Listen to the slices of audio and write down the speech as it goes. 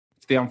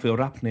the Anfield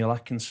rap, Neil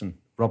Atkinson,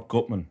 Rob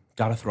Gutmann,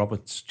 Gareth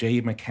Roberts,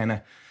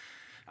 McKenna.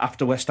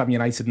 After West Ham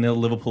United 0,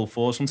 Liverpool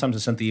 4, sometimes I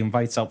sent the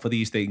invites out for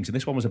these things, and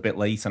this one was a bit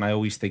late, and I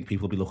always think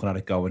people will be looking at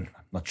it going,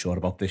 I'm not sure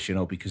about this, you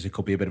know, because it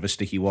could be a bit of a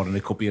sticky one, and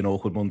it could be an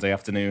awkward Monday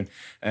afternoon.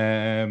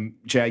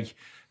 Jay,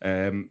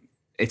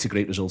 it's a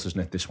great result, isn't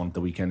it, this one, the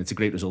weekend? It's a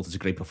great result, it's a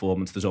great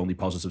performance, there's only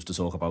positives to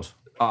talk about.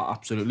 Oh,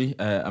 absolutely.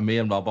 And me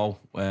and Robbo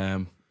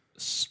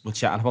were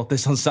chatting about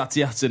this on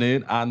Saturday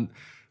afternoon, and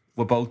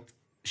we're both,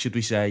 should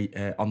we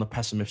say, on the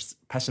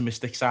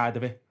pessimistic side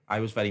of it. I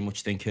was very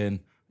much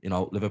thinking, you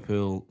know,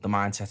 Liverpool, the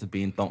mindset had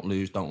been don't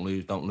lose, don't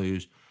lose, don't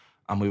lose.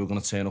 And we were going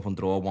to turn up and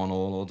draw 1-1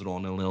 or draw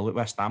 0-0 with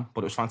West Ham.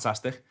 But it was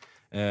fantastic.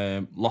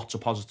 Lots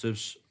of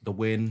positives. The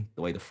win,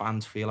 the way the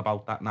fans feel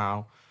about that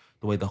now,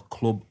 the way the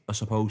club, I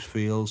suppose,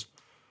 feels.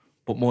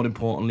 But more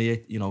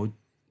importantly, you know,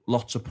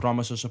 lots of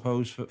promise, I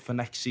suppose, for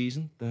next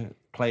season. The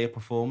player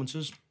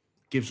performances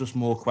gives us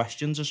more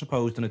questions, I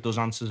suppose, than it does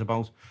answers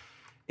about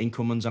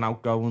incomings and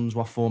outgoings,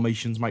 what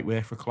formations might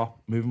work for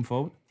Klopp moving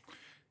forward.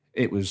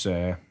 It was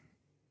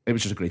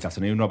just a great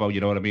afternoon, Robbo,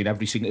 you know what I mean?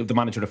 The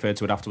manager referred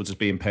to it afterwards as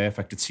being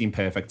perfect. It seemed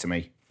perfect to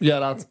me.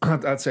 Yeah,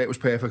 I'd say it was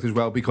perfect as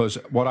well, because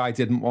what I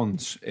didn't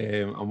want,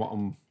 and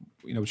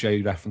what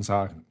Jay referenced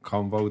our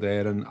convo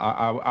there, and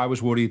I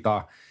was worried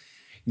that,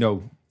 you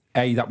know,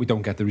 A, that we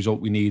don't get the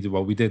result we needed.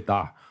 Well, we did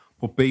that.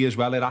 But B, as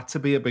well, it had to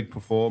be a big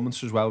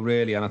performance as well,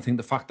 really. And I think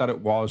the fact that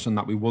it was, and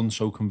that we won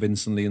so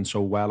convincingly and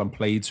so well and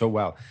played so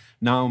well,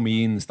 now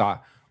means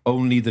that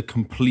only the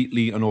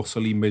completely and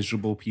utterly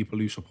miserable people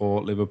who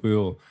support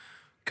Liverpool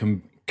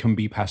can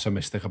be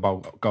pessimistic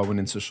about going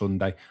into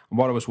Sunday. And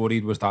what I was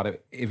worried was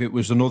that if it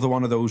was another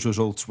one of those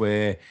results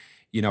where,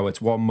 you know,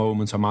 it's one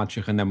moment of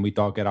magic and then we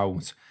dog it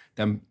out,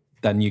 then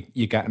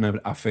you're getting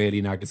a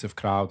fairly negative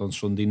crowd on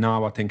Sunday.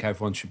 Now I think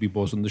everyone should be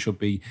buzzing. There should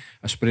be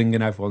a spring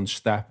in everyone's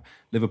step.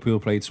 Liverpool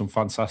played some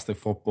fantastic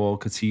football.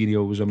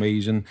 Coutinho was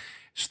amazing.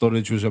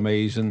 Sturridge was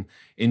amazing.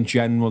 In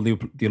general,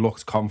 they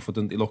looked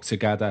confident. They looked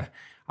together.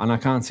 And I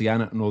can't see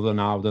anything other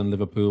now than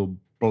Liverpool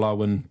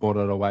blowing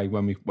butter away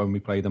when we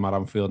play them at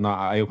Anfield. Now,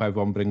 I hope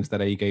everyone brings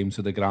their A game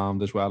to the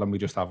ground as well, and we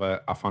just have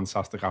a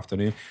fantastic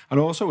afternoon. And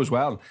also as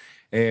well,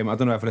 I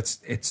don't know if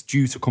it's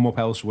due to come up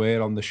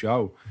elsewhere on the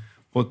show,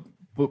 but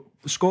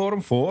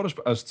scoring 4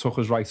 has took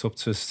us right up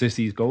to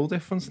City's goal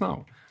difference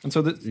now. And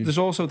so there's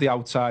also the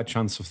outside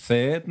chance of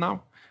 3rd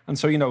now. And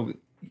so, you know,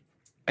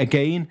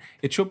 again,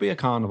 it should be a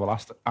carnival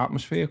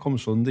atmosphere come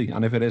Sunday.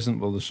 And if it isn't,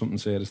 well, there's something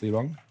seriously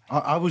wrong.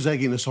 I was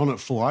egging us on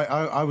at 4.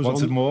 I was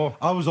wanted more.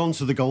 I was on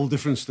to the goal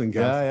difference thing,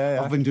 Gav.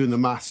 Yeah. I've been doing the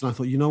maths, and I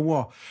thought, you know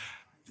what?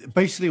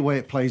 Basically, the way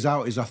it plays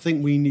out is I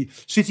think we need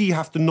City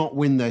have to not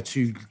win their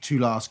two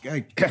last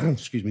their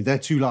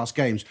 2 last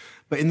games,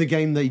 but in the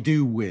game they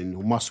do win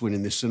or must win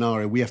in this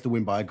scenario, we have to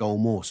win by a goal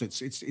more. So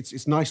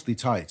it's nicely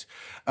tight.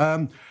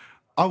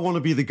 I want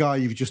to be the guy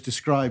you've just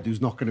described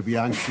who's not going to be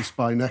anxious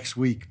by next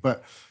week,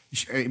 but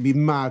it'd be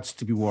mad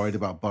to be worried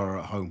about Borough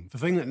at home. The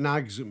thing that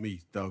nags at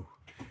me though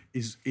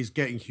is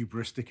getting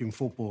hubristic in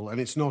football, and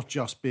it's not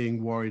just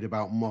being worried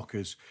about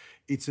mockers.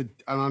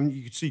 And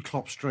you could see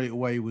Klopp straight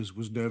away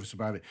was nervous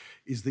about it,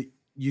 is that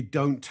you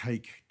don't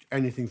take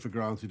anything for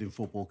granted in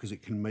football because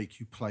it can make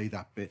you play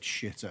that bit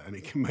shitter and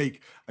it can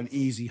make an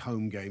easy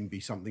home game be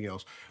something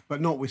else.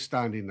 But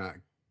notwithstanding that,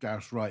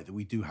 Gareth's right that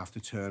we do have to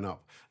turn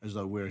up as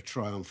though we're a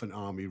triumphant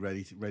army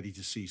ready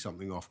to see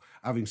something off.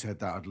 Having said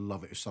that, I'd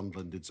love it if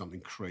Sunderland did something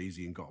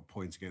crazy and got a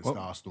point against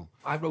Arsenal.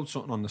 I wrote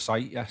something on the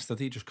site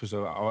yesterday just because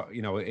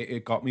you know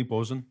it got me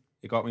buzzing.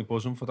 It got me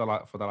buzzing for the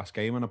last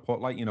game, and I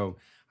put, like, you know,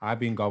 I've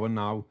been going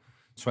now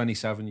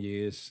 27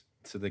 years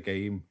to the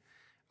game,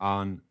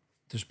 and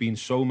there's been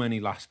so many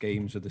last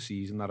games of the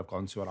season that I've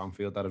gone to at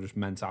Anfield that have just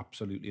meant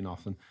absolutely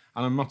nothing.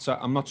 And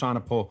I'm not trying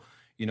to put,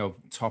 you know,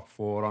 top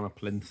 4 on a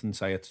plinth and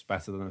say it's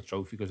better than a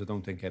trophy, because I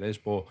don't think it is.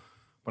 But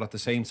at the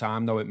same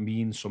time, though, it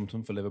means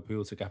something for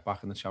Liverpool to get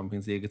back in the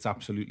Champions League. It's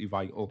absolutely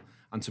vital.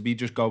 And to be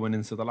just going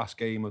into the last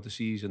game of the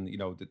season, you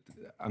know,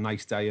 a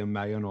nice day in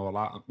May and all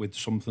that, with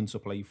something to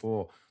play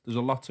for, there's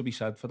a lot to be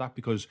said for that,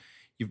 because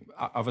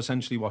I've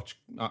essentially watched,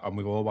 and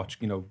we've all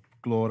watched, you know,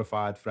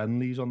 glorified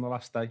friendlies on the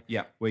last day.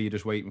 Yeah. Where you're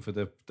just waiting for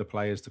the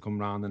players to come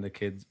round and the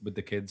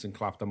kids and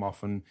clap them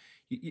off. And,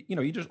 you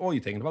know, all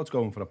you're thinking about is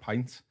going for a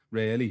pint,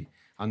 really.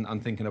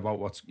 And thinking about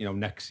what's, you know,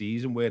 next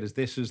season. Whereas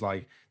this is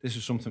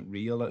something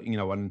real, you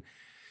know, and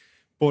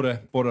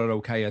Butter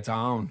okay are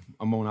down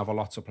and won't have a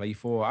lot to play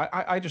for.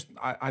 I just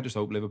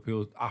hope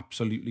Liverpool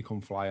absolutely come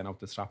flying out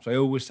the traps. I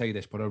always say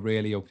this, but I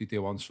really hope they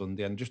do on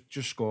Sunday and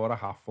just score a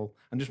hatful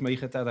and just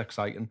make it dead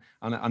exciting.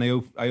 And I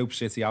hope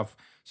City have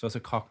sort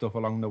of cocked up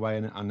along the way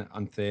and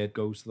 3rd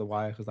goes to the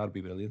wire, because that'd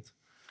be brilliant.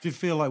 Did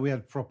feel like we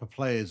had proper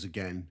players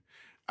again.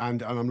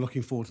 And I'm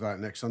looking forward to that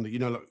next Sunday. You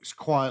know, look,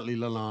 quietly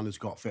Lallana's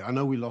got fit. I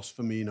know we lost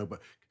Firmino,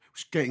 but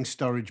getting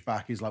Sturridge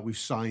back is like we've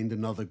signed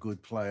another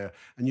good player.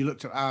 And you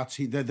looked at our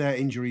team, their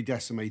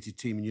injury-decimated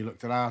team, and you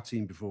looked at our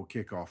team before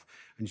kick-off,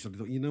 and you sort of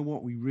thought, you know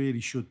what, we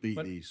really should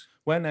beat these.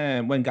 When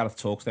Gareth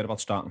talks there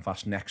about starting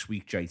fast next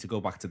week, Jay, to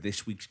go back to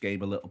this week's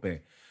game a little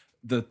bit,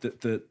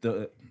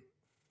 the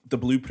the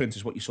blueprint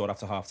is what you saw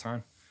after half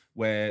time,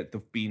 where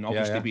they've been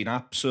obviously been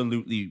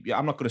absolutely.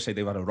 I'm not going to say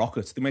they've had a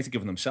rocket. They might have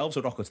given themselves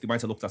a rocket. They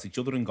might have looked at each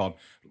other and gone,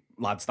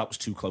 "Lads, that was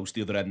too close.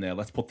 The other end there.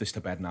 Let's put this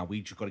to bed now.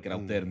 We just got to get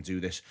out there and do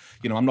this."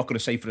 I'm not going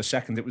to say for a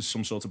second it was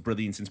some sort of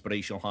brilliant,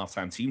 inspirational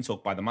halftime team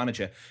talk by the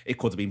manager. It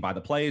could have been by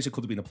the players. It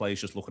could have been the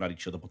players just looking at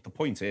each other. But the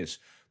point is,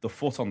 the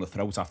foot on the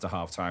throat after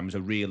halftime is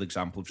a real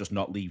example of just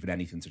not leaving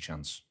anything to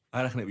chance.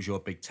 I reckon it was your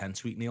Big Ten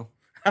tweet, Neil.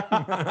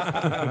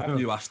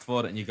 You asked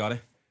for it and you got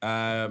it.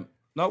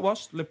 No, it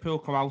was. Liverpool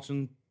come out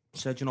and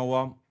said, you know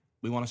what,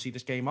 we want to see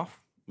this game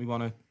off. We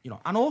want to,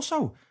 and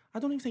also, I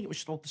don't even think it was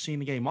just about seeing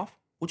the game off.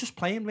 We're just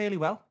playing really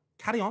well.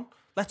 Carry on.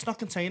 Let's not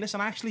contain this.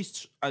 And actually,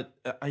 I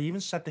even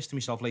said this to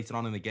myself later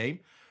on in the game.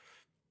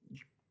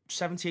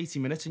 70, 80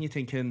 minutes and you're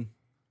thinking,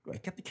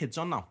 right, get the kids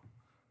on now.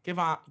 Give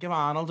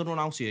Arnold a run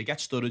out here. Get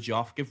Sturridge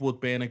off. Give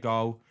Woodburn a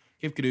go.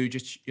 Give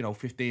Grujic,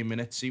 15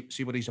 minutes.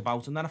 See what he's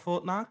about. And then I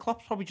thought,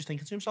 Klopp's probably just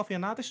thinking to himself,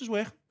 this is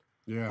working.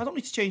 Yeah. I don't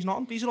need to change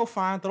nothing. These are all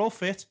fine. They're all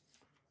fit.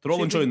 They're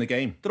all enjoying the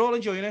game. They're all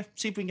enjoying it.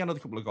 See if we can get another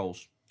couple of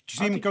goals. Did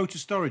you see him go to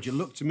Sturridge? It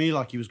looked to me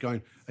like he was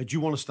going, do you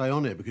want to stay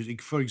on it? Because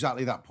for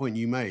exactly that point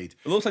you made.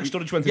 It looks like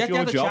Sturridge went to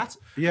your job.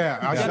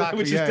 Yeah, exactly.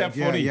 Which is dead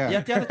funny. Yeah,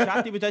 they had a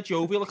chat. They were dead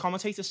jovial. The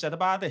commentator said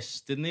about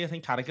this, didn't he? I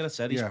think Carragher had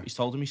said he's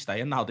told him he's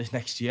staying now this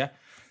next year.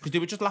 Because they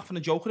were just laughing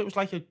and joking. It was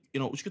like, it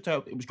was good.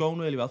 It was going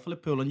really well for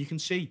Liverpool. And you can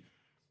see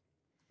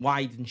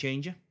why he didn't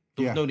change it.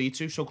 There was no need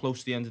to. So close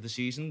to the end of the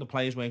season, the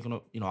players weren't going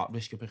to, at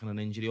risk of picking an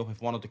injury up.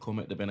 If one had to come,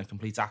 it'd have been a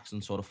complete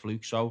accident, sort of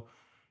fluke. So,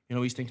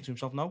 he's thinking to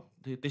himself, no,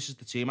 this is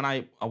the team. And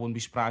I wouldn't be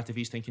surprised if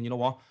he's thinking, you know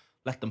what,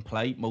 let them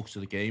play most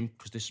of the game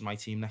because this is my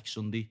team next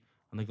Sunday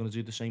and they're going to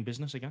do the same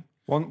business again.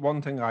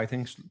 One thing I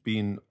think's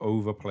been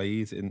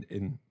overplayed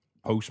in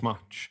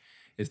post-match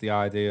is the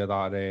idea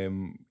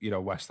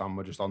that, West Ham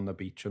were just on the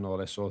beach and all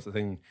this sort of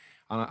thing.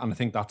 And I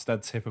think that's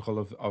dead typical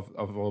of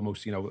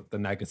almost, the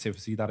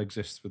negativity that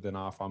exists within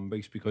our fan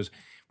base because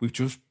we've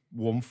just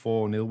won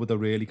 4-0 with a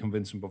really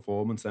convincing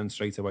performance. Then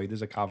straight away,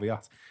 there's a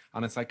caveat.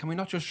 And it's like, can we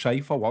not just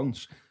say for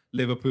once,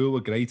 Liverpool were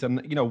great?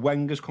 And,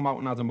 Wenger's come out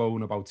and had a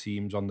moan about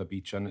teams on the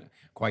beach. And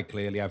quite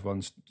clearly,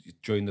 everyone's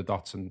joined the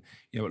dots. And,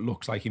 it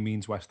looks like he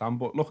means West Ham.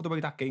 But look at the way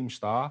that game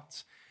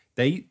starts.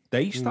 They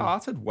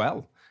started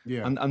well.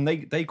 Yeah, and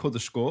they could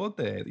have scored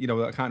there.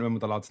 I can't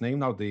remember the lad's name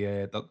now.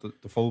 The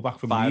fullback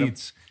from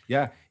Leeds.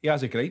 Yeah, he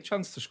has a great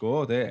chance to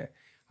score there.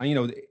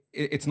 And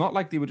it's not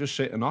like they were just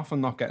sitting off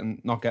and not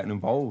getting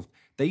involved.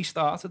 They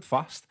started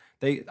fast.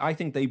 I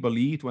think they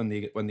believed when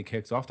they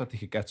kicked off that they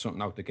could get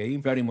something out of the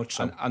game. Very much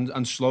so.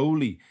 And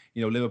slowly,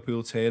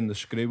 Liverpool turned the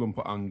screw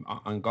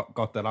and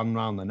got their hand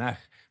round the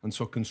neck and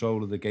took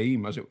control of the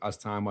game as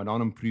time went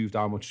on and proved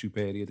how much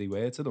superior they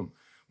were to them.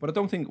 But I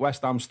don't think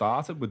West Ham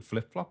started with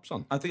flip-flops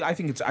on. I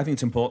think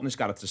it's important, as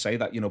Gareth, to say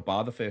that,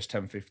 bar the first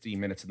 10-15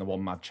 minutes and the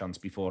one mad chance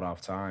before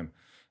half-time,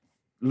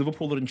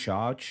 Liverpool are in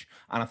charge.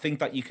 And I think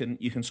that you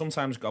can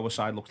sometimes go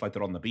aside, looks like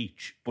they're on the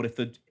beach. But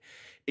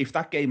if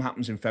that game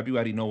happens in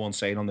February, no one's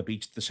saying on the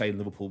beach, they're saying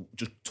Liverpool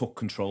just took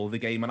control of the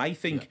game. And I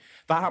think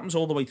that happens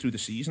all the way through the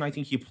season. I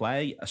think you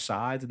play a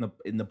side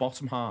in the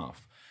bottom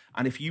half.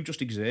 And if you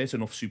just exert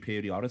enough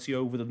superiority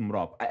over them,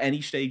 Rob, at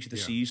any stage of the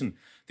season,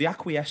 they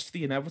acquiesce to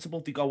the inevitable.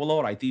 They go, well,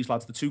 all right, these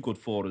lads, they're too good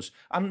for us.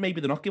 And maybe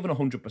they're not giving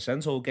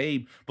 100% all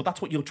game, but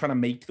that's what you're trying to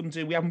make them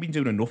do. We haven't been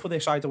doing enough of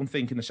this, I don't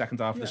think, in the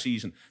second half of the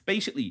season.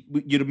 Basically,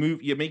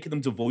 you're making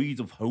them devoid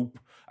of hope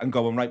and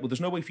going, right, well,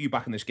 there's no way for you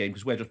back in this game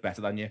because we're just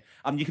better than you.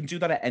 And you can do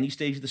that at any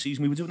stage of the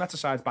season. We were doing that to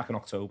sides back in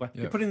October.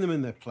 Yeah. You're putting them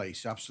in their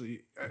place,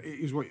 absolutely,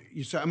 is what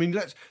you said. I mean,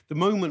 the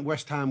moment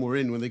West Ham were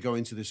in when they go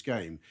into this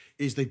game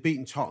is they've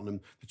beaten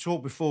Tottenham. The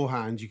talk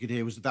beforehand you could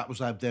hear was that was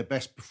their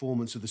best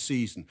performance of the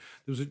season.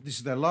 This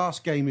is their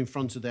last game in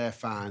front of their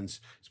fans.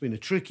 It's been a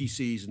tricky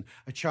season,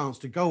 a chance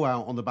to go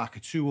out on the back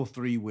of 2 or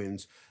 3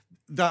 wins.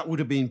 That would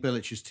have been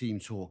Bilic's team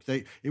talk.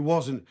 It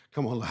wasn't,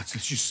 come on lads,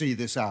 let's just see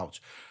this out.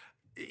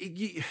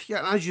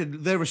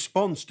 Their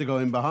response to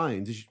going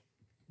behind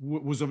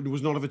was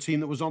not of a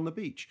team that was on the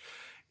beach.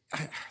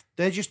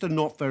 They're just a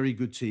not very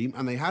good team,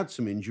 and they had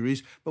some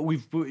injuries. But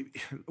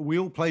we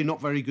all play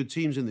not very good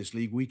teams in this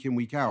league week in,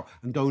 week out,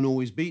 and don't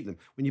always beat them.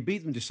 When you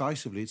beat them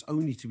decisively, it's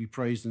only to be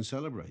praised and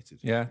celebrated.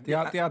 Yeah, they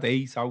had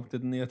 8 out,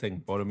 didn't they? I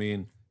think, but I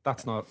mean,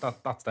 that's their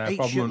 8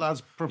 problem. Shit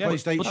lads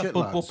replaced 8 shit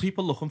lads. But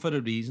people looking for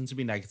a reason to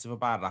be negative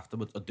about it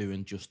afterwards are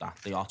doing just that.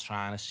 They are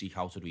trying to seek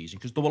out a reason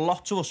because there were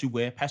lots of us who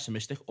were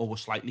pessimistic or were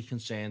slightly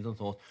concerned and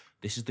thought,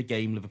 this is the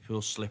game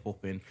Liverpool slip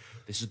up in.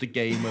 This is the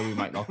game where we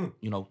might not,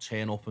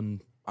 turn up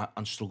and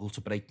struggle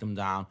to break them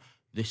down.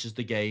 This is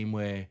the game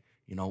where,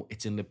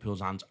 it's in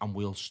Liverpool's hands and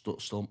we'll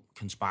still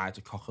conspire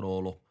to cock it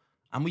all up.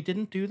 And we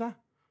didn't do that.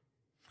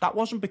 That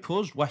wasn't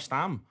because West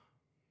Ham,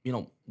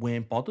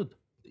 weren't bothered.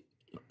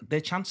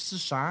 Their chances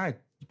aside,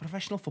 the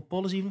professional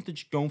footballers, even if they're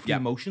just going for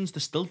emotions,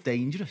 they're still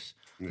dangerous.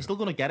 Yeah. They're still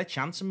going to get a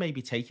chance and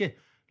maybe take it.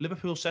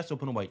 Liverpool set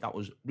up in a way that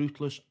was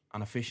ruthless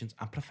and efficient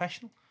and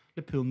professional.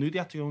 Liverpool knew they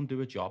had to go and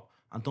do a job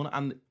and done it.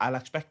 And I'll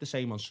expect the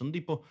same on Sunday,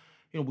 but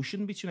we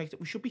shouldn't be too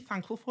negative. We should be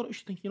thankful for it. We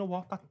should think,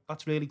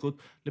 that's really good.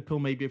 Liverpool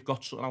maybe have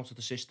got something out of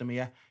the system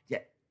here. Yeah,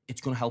 it's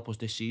going to help us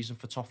this season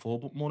for top 4,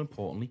 but more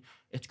importantly,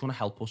 it's going to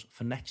help us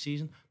for next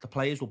season. The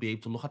players will be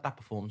able to look at that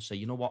performance and say,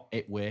 you know what,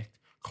 it worked.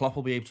 Klopp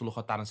will be able to look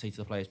at that and say to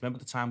the players, remember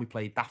the time we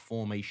played that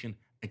formation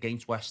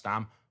against West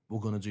Ham? We're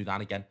going to do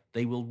that again.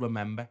 They will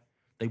remember.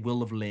 They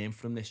will have learned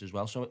from this as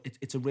well. So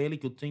it's a really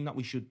good thing that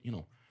we should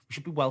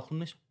be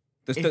welcoming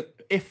this.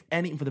 If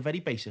anything, for the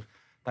very basic,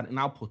 that it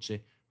now puts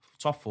it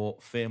top 4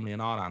 firmly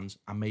in our hands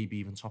and maybe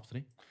even top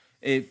 3.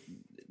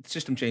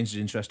 System change is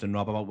interesting,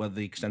 Rob, about whether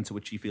the extent to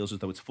which he feels as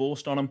though it's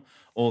forced on him,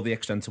 or the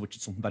extent to which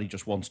it's something that he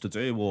just wants to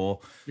do, or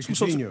the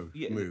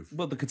Coutinho move.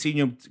 Well, the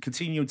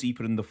Coutinho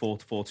deeper in the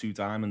 4-4-2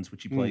 diamonds,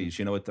 which he plays.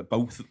 At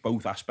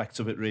both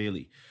aspects of it,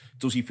 really.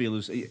 Does he feel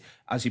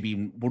has he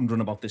been wondering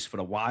about this for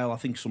a while? I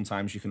think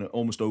sometimes you can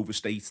almost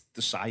overstate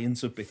the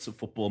science of bits of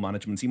football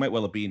management. He might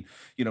well have been,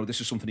 this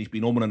is something he's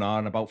been umming and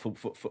ahhing about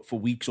for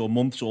weeks or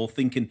months, or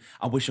thinking,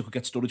 I wish I could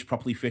get Sturridge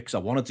properly fixed. I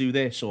want to do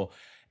this, or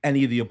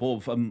any of the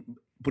above.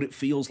 But it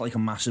feels like a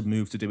massive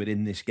move to do it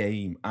in this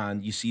game,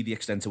 and you see the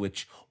extent to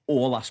which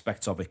all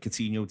aspects of it,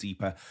 Coutinho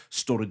deeper,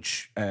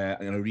 Sturridge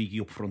and Origi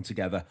up front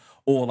together,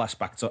 all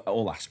aspects.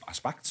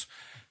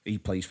 He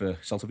plays for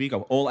Celta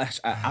Vigo. All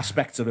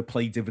aspects of it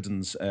pay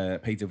dividends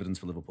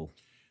for Liverpool.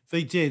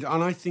 They did,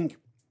 and I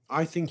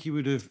think he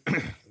would have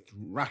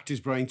racked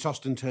his brain,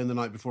 tossed and turned the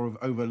night before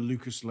over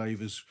Lucas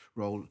Leiva's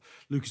role.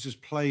 Lucas has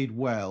played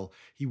well.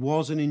 He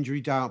was an injury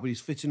doubt, but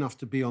he's fit enough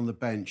to be on the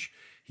bench.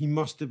 He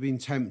must have been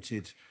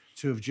tempted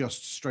to have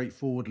just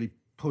straightforwardly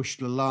pushed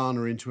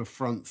Lallana into a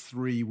front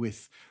 3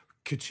 with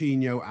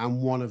Coutinho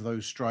and one of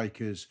those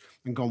strikers,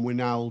 and gone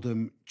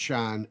Wijnaldum,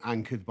 Chan,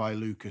 anchored by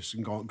Lucas,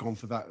 and gone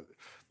for that.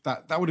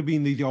 That would have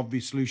been the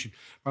obvious solution.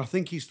 But I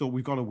think he's thought,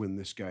 we've got to win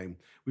this game.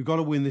 We've got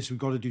to win this. We've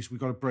got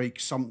to break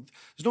some.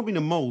 There's not been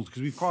a mould,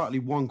 because we've quietly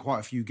won quite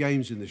a few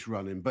games in this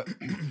run-in, but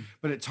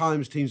at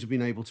times teams have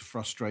been able to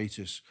frustrate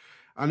us.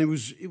 And it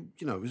was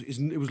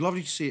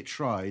lovely to see it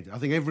tried. I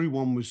think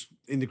everyone was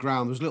in the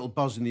ground. There was a little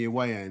buzz in the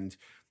away end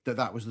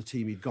that was the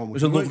team he'd gone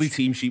with. It was a lovely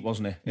team sheet,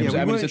 wasn't it? It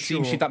was a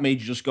team sheet that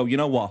made you just go, you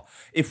know what?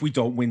 If we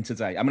don't win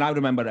today, I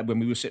remember when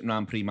we were sitting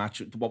around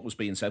pre-match, what was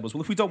being said was,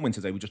 well, if we don't win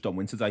today, we just don't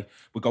win today.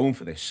 We're going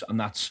for this, and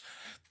that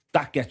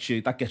gets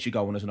you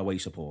going as an away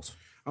support.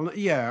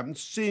 I'm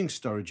seeing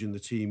Sturridge in the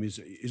team is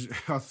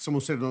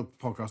someone said on a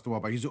podcast a while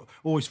back, he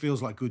always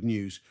feels like good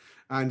news,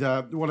 and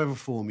whatever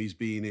form he's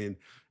been in.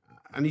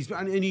 And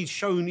he's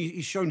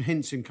shown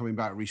hints in coming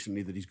back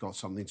recently that he's got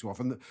something to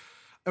offer. And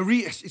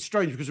it's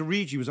strange because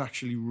Origi was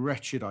actually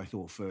wretched, I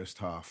thought, first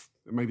half.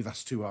 Maybe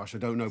that's too harsh, I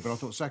don't know. But I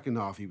thought second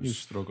half he was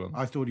struggling.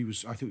 I thought he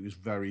was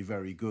very,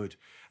 very good.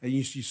 And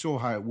you saw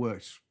how it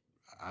worked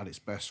at its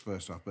best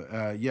first half. But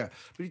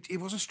but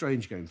it was a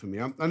strange game for me.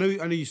 I know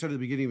you said at the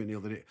beginning of it,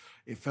 Neil, that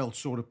it felt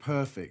sort of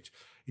perfect.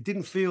 It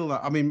didn't feel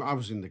that. I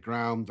was in the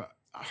ground, but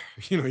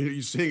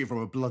you're seeing it from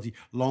a bloody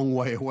long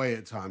way away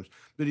at times,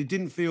 but it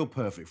didn't feel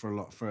perfect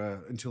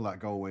until that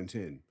goal went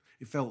in.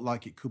 It felt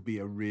like it could be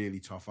a really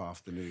tough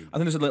afternoon. I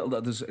think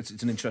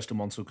it's an interesting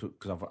one too,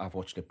 because I've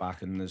watched it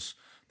back, and there's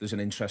an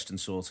interesting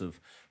sort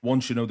of,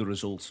 once you know the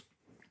result,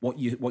 what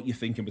you're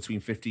thinking between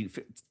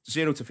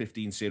 0 to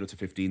 15, 0 to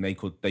 15, they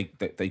could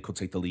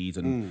take the lead,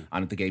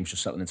 and the game's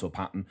just settling into a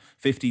pattern.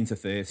 15 to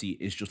 30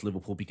 is just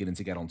Liverpool beginning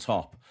to get on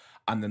top,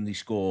 and then they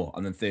score,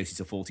 and then 30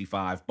 to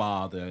 45,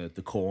 bar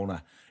the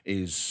corner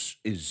is.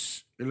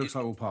 It looks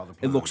like all part of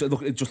the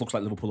plan. It just looks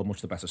like Liverpool are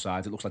much the better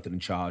side. It looks like they're in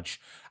charge.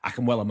 I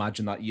can well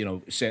imagine that,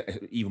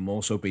 even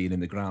more so being in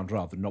the ground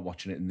rather than not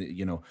watching it in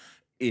the,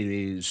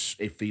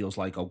 it feels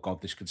like, oh God,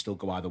 this could still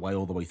go either way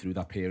all the way through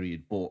that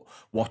period. But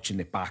watching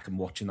it back and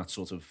watching that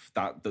sort of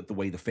the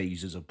way the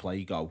phases of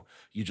play go,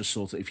 you just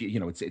sort of, if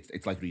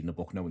it's like reading a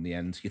book knowing the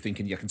end. You're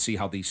thinking, you can see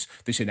how this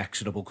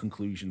inexorable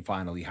conclusion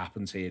finally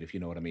happens here, if you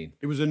know what I mean.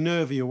 It was a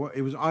nervy.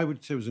 I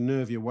would say it was a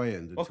nervy away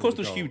end. Well, of course,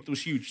 there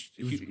was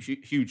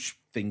huge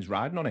things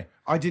riding on it.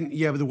 But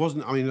there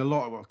wasn't. A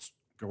lot. I'll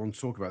go on to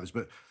talk about this,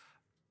 but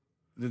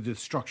the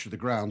structure of the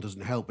ground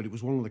doesn't help, but it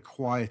was one of the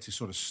quietest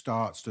sort of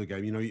starts to the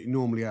game.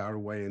 Normally our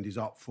away end is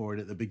up for it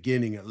at the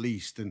beginning at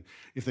least, and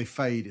if they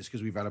fade, it's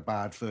because we've had a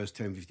bad first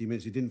 10, 15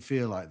 minutes. It didn't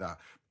feel like that.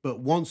 But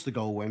once the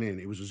goal went in,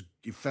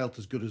 it felt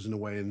as good as an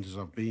away end as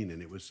I've been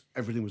in.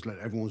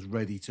 Everyone was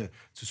ready to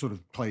sort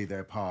of play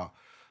their part.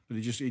 But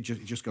it just goes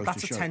to show.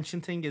 That's a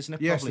tension thing, isn't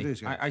it? Yes, probably? It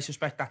is. Yeah. I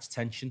suspect that's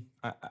tension.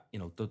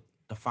 The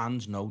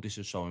fans know this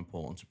is so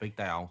important. It's a big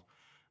day out.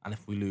 And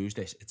if we lose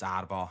this, it's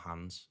out of our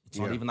hands. It's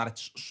not even that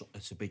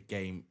it's a big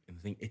game. I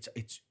think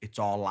it's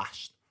our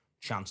last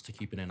chance to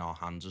keep it in our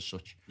hands as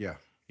such. Yeah.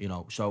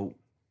 So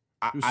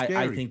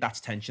I think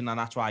that's tension, and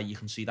that's why you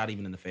can see that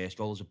even in the first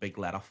goal, there's a big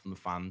let off from the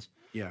fans.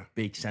 Yeah.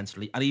 Big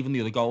centrally. And even the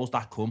other goals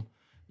that come,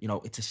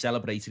 it's a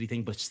celebratory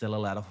thing, but it's still a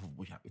let off.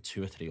 We're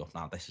 2 or 3 up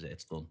now. This is it.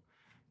 It's done.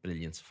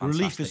 Brilliant. Fantastic.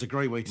 Relief is a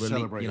great way to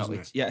celebrate, isn't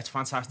it? Yeah, it's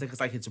fantastic.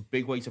 It's a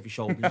big weight off your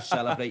shoulder. You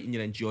celebrate and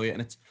you enjoy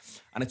it,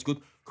 and it's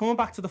good. Coming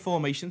back to the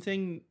formation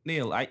thing,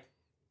 Neil, I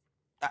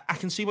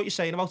can see what you're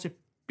saying about it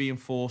being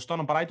forced on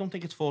him, but I don't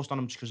think it's forced on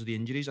him just because of the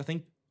injuries. I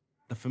think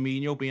the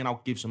Firmino being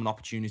out gives him an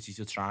opportunity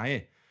to try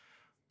it,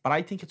 but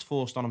I think it's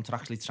forced on him to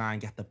actually try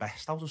and get the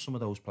best out of some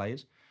of those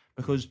players.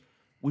 because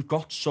we've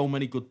got so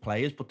many good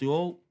players, but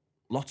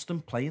lots of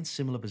them play in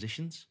similar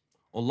positions,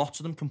 or lots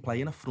of them can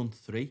play in a front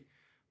three,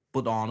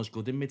 but aren't as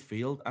good in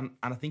midfield. And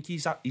I think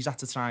he's had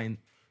to try and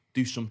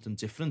do something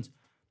different.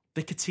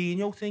 The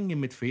Coutinho thing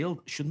in midfield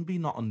shouldn't be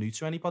not new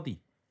to anybody.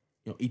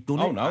 You know, he done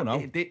it. No.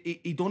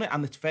 He done it,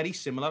 and it's very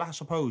similar, I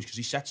suppose, because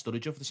he set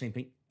Sturridge up for the same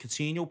thing.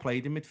 Coutinho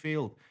played in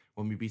midfield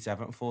when we beat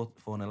Everton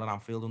 4-0 at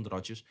Anfield under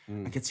Rodgers.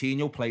 And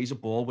Coutinho plays a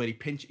ball where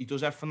he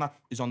does everything that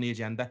is on the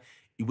agenda.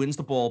 He wins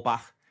the ball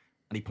back,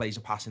 and he plays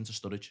a pass into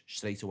Sturridge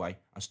straight away,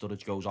 and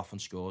Sturridge goes off and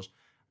scores.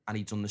 And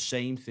he done the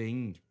same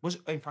thing. Was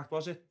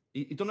it?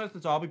 He done it at the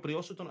derby, but he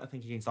also done it, I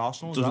think, against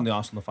Arsenal. Doesn't the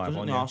Arsenal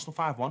 5-1? The Arsenal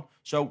 5-1.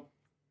 So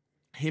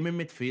him in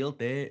midfield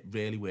there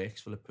really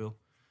works for Liverpool.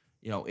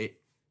 You know,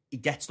 he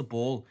gets the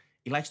ball.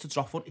 He likes to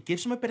drop foot. It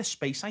gives him a bit of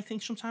space, I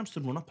think, sometimes to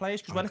run at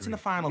players. Because when it's in the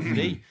final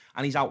three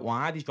and he's out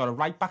wide, he's got a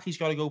right back he's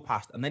got to go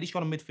past. And then he's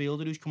got a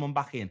midfielder who's coming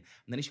back in. And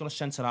then he's got a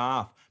centre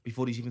half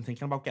before he's even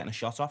thinking about getting a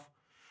shot off.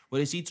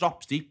 Whereas he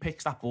drops deep,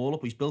 picks that ball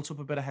up, he's built up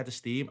a bit of head of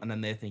steam, and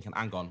then they're thinking,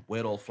 hang on,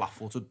 we're all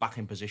flat-footed, back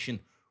in position.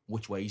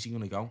 Which way is he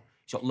going to go?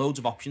 He's got loads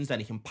of options, then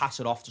he can pass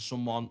it off to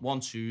someone,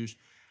 1-2s,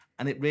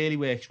 and it really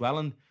works well.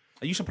 And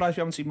are you surprised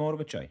we haven't seen more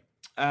of it, Jay?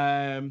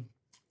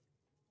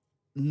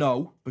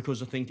 No,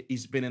 because I think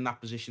he's been in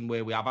that position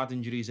where we have had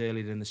injuries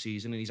earlier in the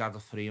season and he's had a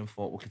 3 and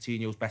 4. Well,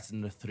 Coutinho's better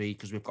than a 3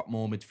 because we've got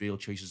more midfield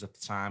choices at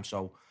the time.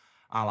 So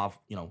I'll have,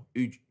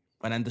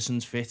 when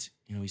Henderson's fit,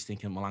 he's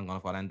thinking, well, hang on,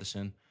 I've got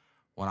Henderson,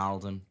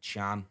 Wijnaldum,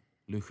 Chan,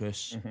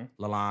 Lucas,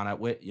 Lallana.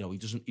 He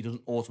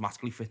doesn't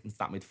automatically fit into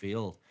that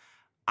midfield.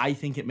 I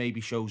think it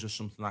maybe shows us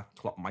something that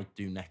Klopp might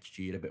do next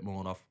year a bit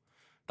more of.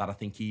 That I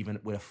think even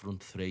with a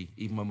front three,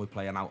 even when we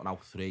play an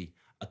out-and-out 3,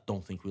 I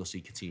don't think we'll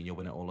see Coutinho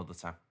win it all of the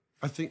time.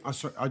 I think,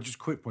 I just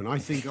quick point. I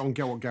think I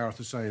get what Gareth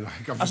is saying.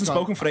 Hasn't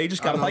spoken for ages,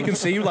 Gareth. I can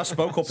see you last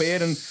spoke up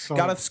here, and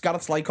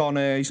Gareth's like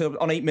he's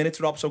on 8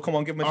 minutes, Rob. So come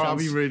on, give him a chance. I'll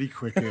be really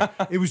quick here.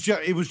 It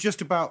was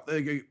just about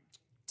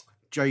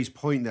Jay's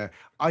point there.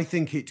 I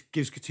think it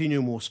gives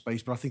Coutinho more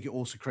space, but I think it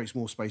also creates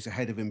more space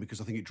ahead of him because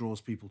I think it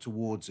draws people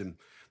towards him.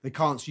 You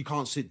can't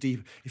sit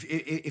deep.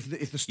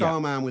 If the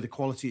star man with the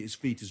quality at his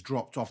feet has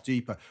dropped off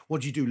deeper,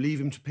 what do you do? Leave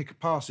him to pick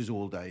passes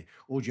all day,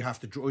 or do you have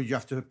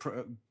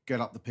to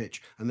get up the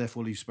pitch and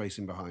therefore leave space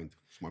in behind?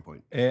 That's my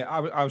point. I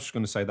was just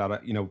going to say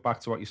that back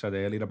to what you said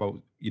earlier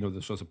about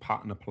the sort of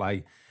pattern of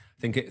play.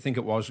 I think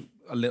it was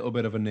a little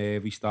bit of a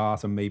nervy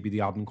start, and maybe they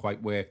hadn't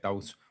quite worked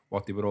out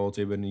what they were all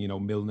doing.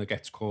 Milner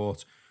gets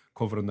caught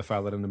covering the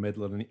fella in the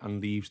middle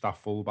and leaves that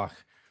fullback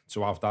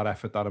to have that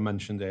effort that I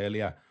mentioned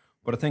earlier.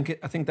 But I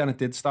think then it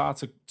did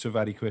start to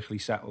very quickly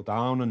settle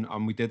down,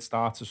 and we did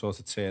start to sort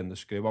of turn the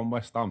screw on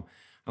West Ham.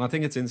 And I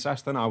think it's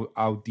interesting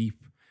how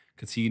deep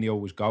Coutinho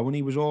was going.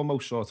 He was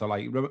almost sort of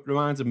like,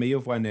 reminded me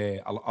of when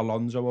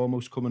Alonso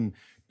almost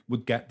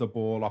would get the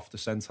ball off the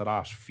centre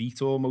half's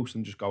feet almost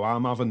and just go,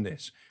 I'm having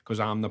this because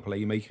I'm the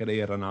playmaker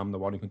here and I'm the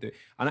one who can do it.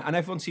 And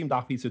everyone seemed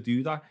happy to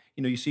do that.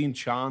 You've seen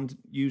Chand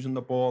using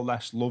the ball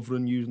less,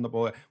 Lovren using the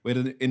ball, where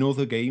in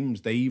other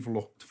games they've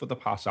looked for the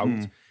pass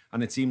out.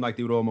 And it seemed like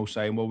they were almost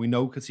saying, well, we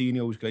know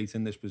Coutinho is great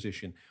in this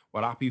position.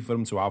 We're happy for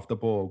him to have the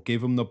ball,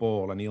 give him the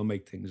ball and he'll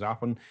make things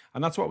happen.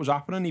 And that's what was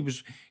happening. He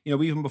was,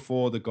 even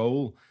before the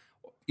goal,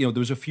 there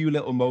was a few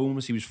little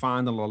moments. He was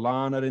finding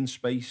Lallana in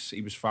space.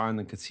 He was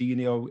finding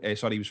he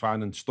was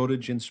finding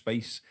Sturridge in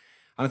space.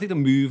 And I think the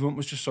movement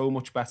was just so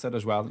much better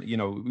as well.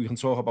 We can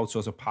talk about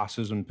sort of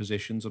passes and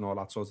positions and all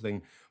that sort of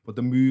thing, but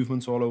the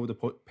movement all over the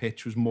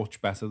pitch was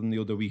much better than the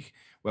other week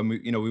when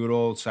we were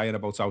all saying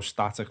about how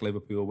static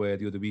Liverpool were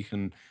the other week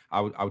and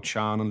how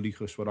Chan and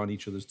Lucas were on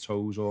each other's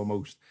toes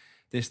almost.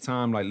 This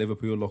time,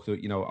 Liverpool looked at,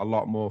 a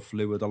lot more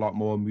fluid, a lot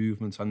more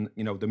movement, and,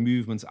 the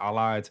movement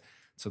allied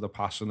to the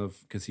passing of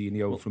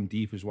Coutinho from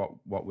deep is what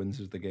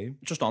wins the game.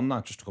 Just on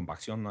that, just to come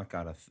back to you on that,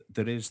 Gareth,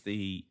 there is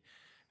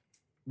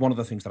one of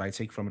the things that I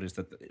take from it is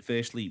that,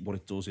 firstly, what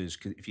it does is,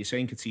 if you're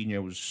saying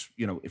Coutinho was,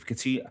 if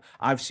Coutinho,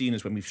 I've seen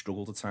is when we've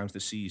struggled at times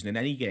this season, in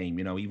any game,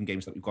 even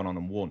games that we've gone on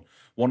and won,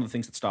 one of the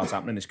things that starts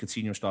happening is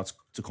Coutinho starts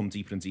to come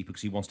deeper and deeper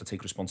because he wants to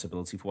take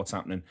responsibility for what's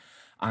happening.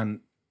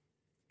 And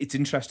it's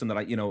interesting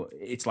that,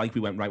 it's like we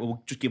went, right, well,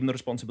 we'll just give him the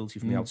responsibility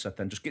from the outset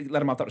then. Just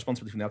let him have that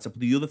responsibility from the outset. But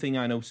the other thing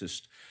I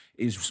noticed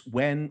is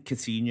when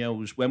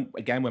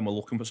we're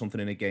looking for something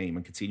in a game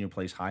and Coutinho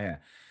plays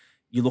higher,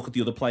 you look at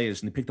the other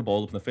players and they pick the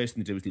ball up and the first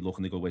thing they do is they look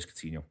and they go, where's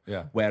Coutinho?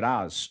 Yeah.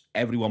 Whereas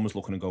everyone was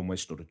looking and going,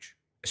 where's Sturridge?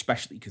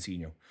 Especially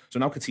Coutinho. So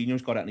now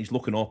Coutinho's got it and he's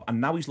looking up, and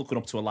now he's looking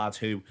up to a lad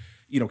who,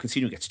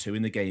 Coutinho gets 2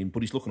 in the game,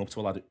 but he's looking up to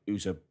a lad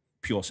who's a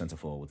pure centre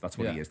forward. That's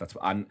what he is.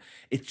 And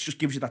it just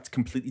gives you that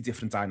completely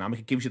different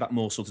dynamic. It gives you that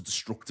more sort of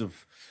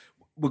destructive,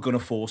 we're going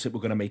to force it, we're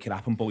going to make it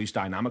happen, boys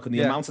dynamic. And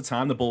the amount of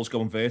time the ball's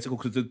going vertical,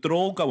 because they're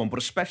all going, but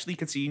especially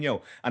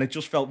Coutinho. And it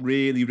just felt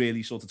really,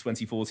 really sort of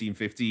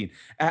 2014-15.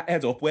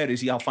 Head up, where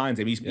is he? I'll find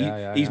him.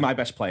 He's my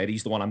best player.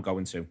 He's the one I'm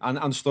going to. And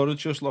Sturridge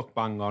just looked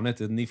bang on it,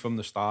 didn't he, from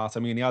the start? I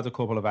mean, he had a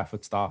couple of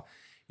efforts that,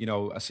 you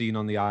know, I seen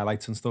on the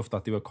highlights and stuff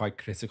that they were quite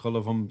critical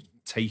of him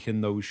taking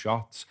those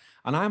shots.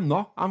 And I'm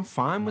not. I'm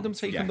fine with him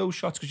taking those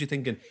shots because you're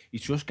thinking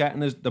he's just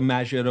getting the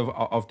measure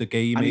of the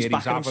game and here.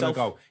 He's having himself. A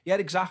go. Yeah,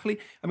 exactly.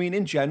 I mean,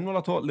 in general,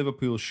 I thought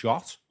Liverpool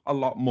shot a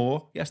lot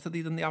more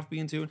yesterday than they have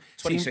been doing.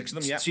 26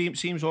 of them, yeah.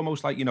 Seems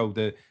almost like, you know,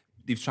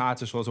 they've tried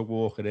to sort of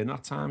walk it in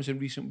at times in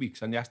recent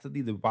weeks. And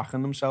yesterday they were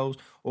backing themselves.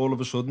 All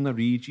of a sudden, the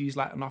Reggie's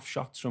letting off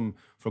shots from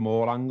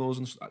all angles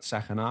and that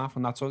second half,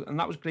 and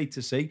that was great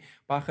to see,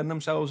 backing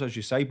themselves, as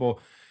you say.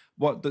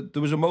 But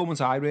there was a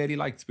moment I really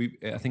liked.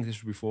 I think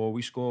this was before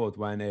we scored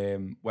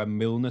when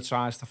Milner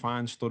tries to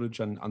find Sturridge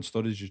and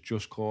Sturridge is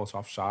just caught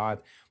offside.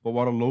 But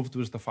what I loved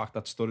was the fact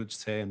that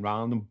Sturridge turned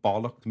round and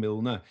bollocked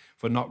Milner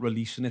for not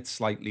releasing it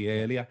slightly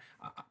earlier,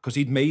 because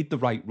he'd made the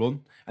right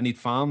run and he'd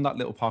found that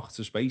little pocket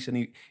of space,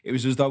 and it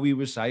was as though he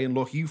was saying,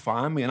 "Look, you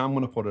find me and I'm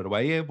going to put it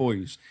away here,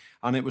 boys."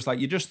 And it was like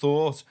you just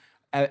thought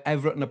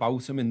everything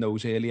about him in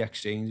those early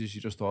exchanges.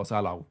 You just thought,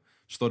 "Hello,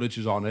 Sturridge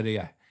is on it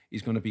here.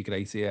 He's going to be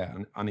great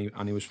here," and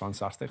he was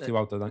fantastic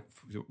throughout the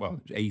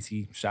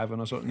 87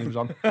 or something he was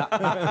on.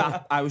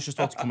 I was just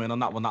about to come in on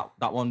that one.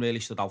 That one really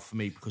stood out for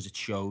me because it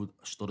showed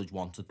Sturridge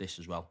wanted this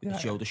as well. It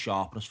showed the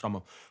sharpness from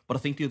him. But I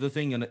think the other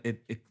thing, and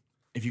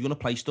if you're going to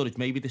play Sturridge,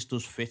 maybe this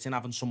does fit in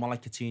having someone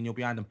like Coutinho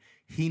behind him.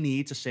 He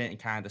needs a certain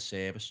kind of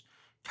service.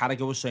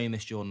 Carragher was saying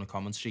this during the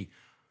commentary.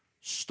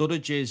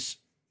 Sturridge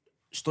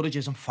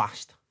isn't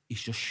fast.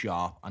 He's just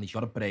sharp and he's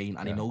got a brain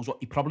and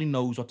he probably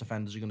knows what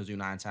defenders are going to do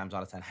 9 times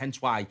out of 10. Hence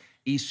why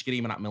he's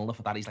screaming at Milner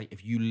for that. He's like,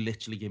 if you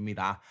literally give me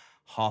that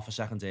half a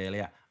second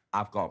earlier,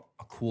 I've got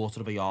a quarter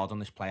of a yard on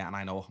this player and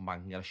I know I can bang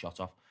and get a shot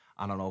off.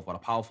 And I know I've got a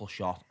powerful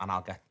shot and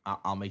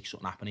I'll make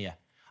something happen here.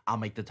 I'll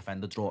make the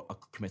defender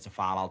commit a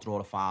foul. I'll draw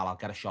a foul. I'll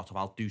get a shot off.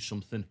 I'll do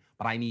something.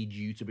 But I need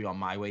you to be on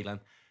my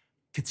wavelength.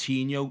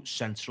 Coutinho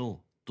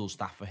Central does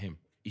that for him.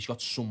 He's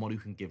got someone who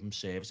can give him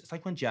service. It's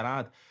like when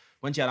Gerrard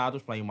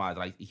was playing wide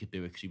right, he could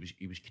do it because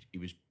he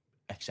was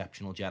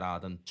exceptional,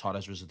 Gerrard, and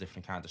Torres was a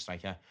different kind of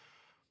striker.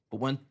 But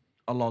when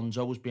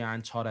Alonso was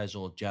behind Torres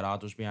or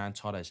Gerrard was behind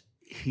Torres,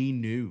 he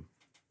knew,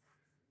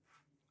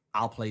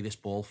 I'll play this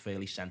ball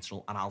fairly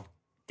central and I'll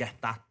get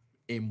that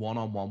in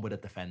one-on-one with a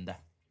defender.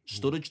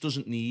 Sturridge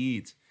doesn't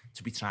need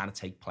to be trying to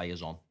take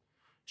players on.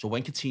 So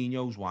when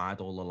Coutinho's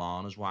wide or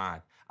Lallana's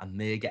wide and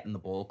they're getting the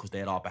ball because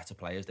they're our better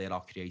players, they're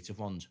our creative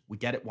ones, we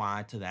get it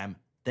wide to them.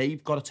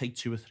 They've got to take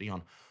 2 or 3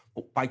 on.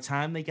 But by the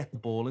time they get the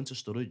ball into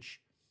Sturridge,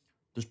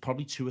 there's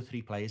probably 2 or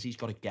 3 players he's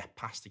got to get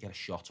past to get a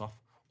shot off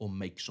or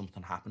make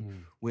something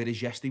happen.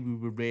 Whereas yesterday we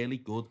were really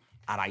good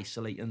at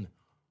isolating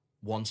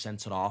one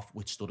centre-half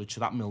with Sturridge. So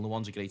that Milner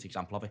one's a great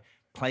example of it.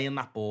 Playing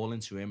that ball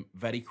into him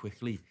very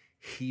quickly,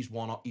 he's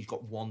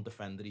got one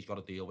defender he's got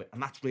to deal with.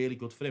 And that's really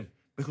good for him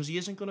because he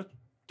isn't going to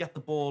get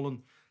the ball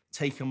and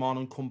take him on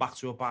and come back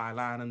to a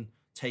byline and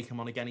take him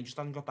on again. He just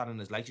hasn't got that in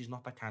his legs. He's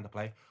not that kind of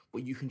player.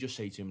 But you can just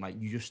say to him, like,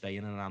 you just stay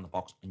in and around the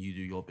box and you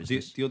do your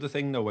business. The other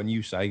thing, though, when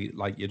you say,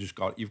 like, you've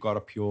got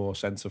a pure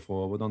centre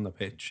forward on the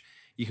pitch,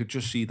 you could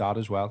just see that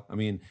as well. I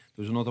mean,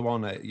 there was another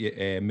one,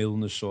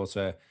 Milner's sort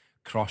of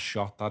cross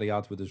shot that he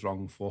had with his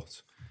wrong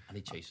foot. And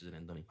he chases it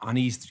in, doesn't he? And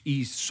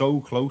he's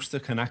so close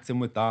to connecting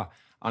with that.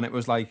 And it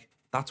was like,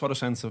 that's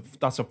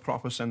a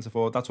proper centre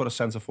forward. That's what a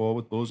centre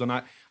forward does. And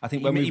I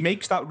think when he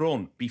makes that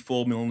run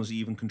before Milner's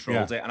even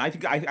controlled it. And I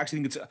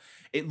actually think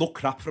it looked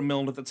crap from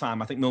Milner at the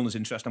time. I think Milner's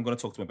interesting. I'm going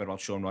to talk to him a bit about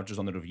Sean Rodgers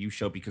on the review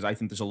show because I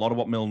think there's a lot of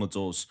what Milner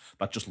does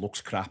that just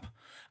looks crap.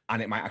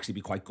 And it might actually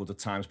be quite good at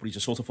times, but he's a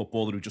sort of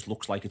footballer who just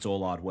looks like it's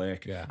all hard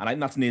work. Yeah. And I think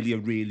that's nearly a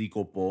really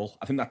good ball.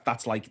 I think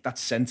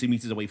that's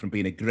centimetres away from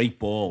being a great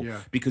ball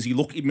because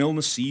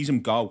Milner sees him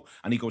go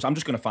and he goes, I'm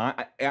just going to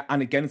find,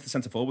 and again, it's the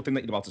centre forward thing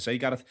that you're about to say,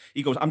 Gareth.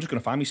 He goes, I'm just going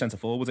to find me centre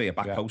forward here,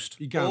 back post.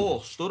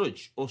 Or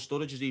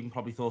Sturridge has even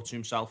probably thought to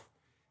himself,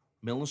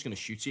 Milner's going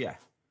to shoot here.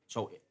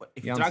 So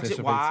if he drags it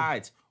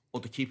wide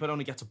or the keeper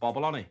only gets a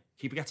bobble on it,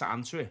 keeper gets to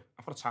answer it,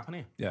 I've got a tap in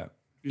here. Yeah.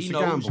 He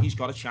knows he's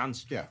got a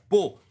chance. Yeah.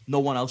 But no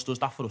one else does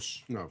that for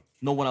us.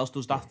 No one else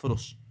does that for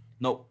us.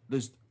 No,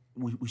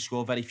 we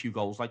score very few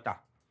goals like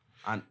that.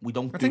 And we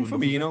don't I think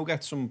Firmino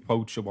gets some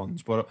poacher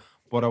ones, but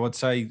I would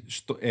say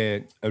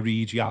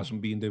Origi hasn't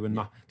been doing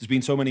that. There's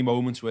been so many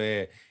moments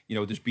where, you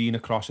know, there's been a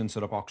cross into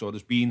the box or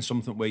there's been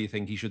something where you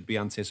think he should be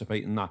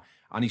anticipating that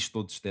and he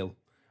stood still.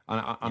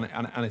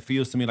 And it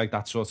feels to me like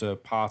that's sort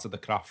of part of the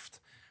craft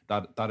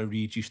that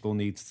Origi still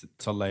needs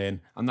to learn.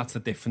 And that's the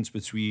difference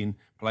between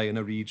playing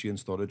Origi and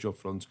Sturridge up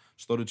front.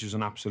 Sturridge is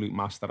an absolute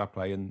master at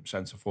playing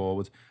centre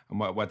forward. And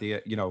whether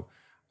you know,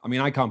 I mean,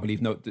 I can't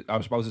believe, I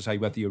was about to say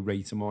whether you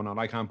rate him or not.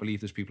 I can't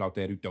believe there's people out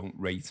there who don't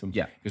rate him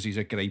because he's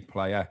a great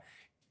player.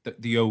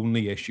 The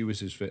only issue is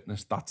his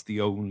fitness. That's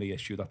the only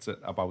issue that's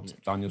about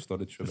Daniel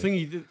Sturridge.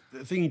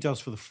 The thing he does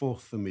for the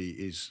fourth for me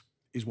is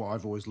is what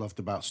I've always loved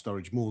about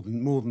Sturridge more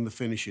than the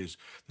finishes.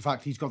 The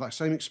fact he's got that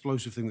same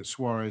explosive thing that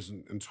Suarez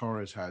and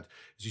Torres had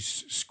is he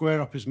square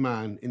up his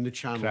man in the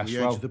channel, the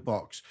edge of the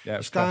box. Yeah,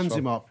 he stands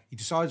him up. He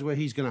decides where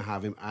he's going to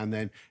have him, and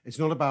then it's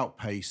not about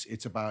pace.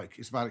 It's about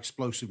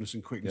explosiveness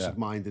and quickness of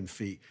mind and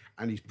feet.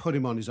 And he's put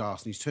him on his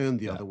arse, and he's turned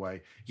the other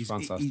way.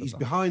 He's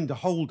behind the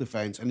whole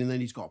defence, and then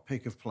he's got a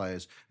pick of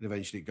players, and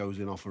eventually it goes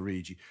in off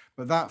Origi.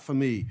 But that for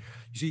me,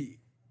 you see.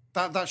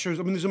 That shows.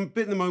 I mean, there's a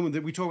bit in the moment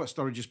that we talk about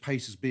Sturridge's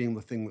pace as being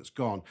the thing that's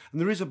gone, and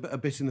there is a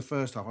bit in the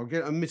first half. I'll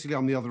get admittedly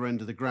on the other end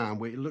of the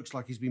ground where it looks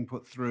like he's been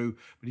put through,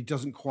 but he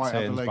doesn't quite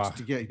have the legs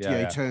to get.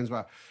 He turns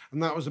back,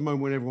 and that was a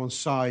moment when everyone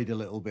sighed a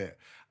little bit.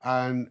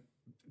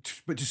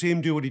 But to see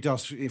him do what he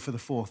does for the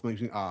fourth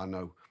makes me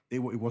no. It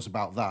was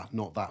about that,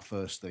 not that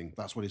first thing.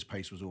 That's what his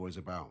pace was always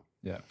about.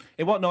 Yeah.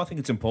 I think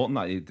it's important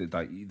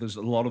that there's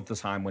a lot of the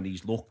time when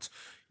he's looked,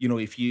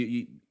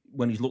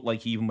 when he's looked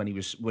like even when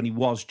he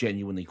was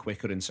genuinely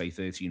quicker in say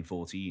 13,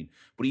 14,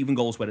 but even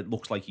goals where it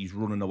looks like he's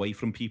running away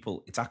from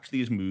people, it's actually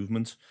his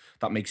movement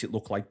that makes it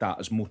look like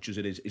that as much as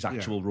it is his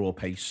actual raw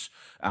pace.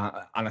 And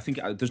I think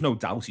there's no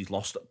doubt he's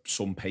lost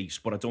some pace,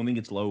 but I don't think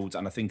it's loads.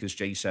 And I think as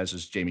Jay says,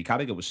 as Jamie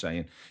Carragher was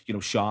saying,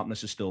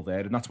 sharpness is still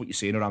there. And that's what you're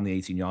seeing around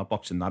the 18-yard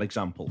box in that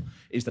example,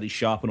 is that he's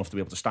sharp enough to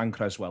be able to stand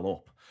Cresswell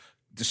up,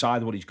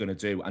 decide what he's going to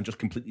do, and just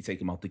completely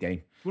take him out the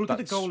game. Well, look at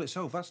the goal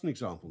itself. That's an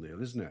example,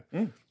 Neil, isn't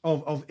it?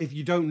 Of if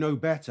you don't know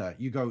better,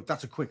 you go,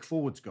 that's a quick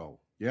forwards goal,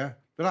 yeah?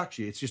 But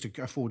actually, it's just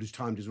a forward who's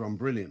timed his run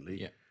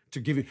brilliantly. Yeah.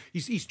 To give him,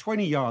 he's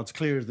 20 yards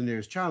clear of the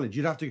nearest challenge.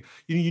 You'd have to,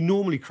 you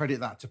normally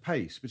credit that to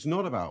pace, but it's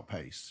not about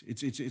pace.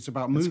 It's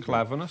about movement. It's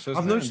cleverness, isn't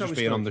it? And just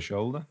being on the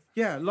shoulder.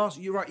 Yeah,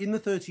 you're right. In the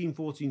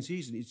 13-14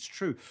 season, it's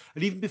true.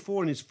 And even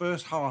before in his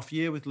first half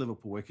year with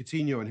Liverpool, where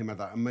Coutinho and him had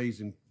that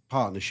amazing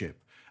partnership,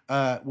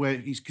 where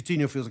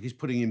Coutinho feels like he's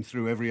putting him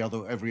through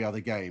every other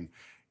game.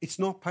 It's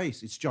not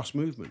pace; it's just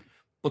movement.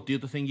 But the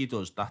other thing he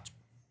does,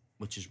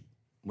 which is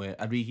where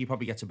Origi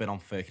probably gets a bit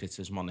unfair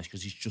criticism on this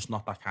because he's just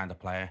not that kind of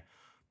player.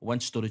 But when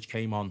Sturridge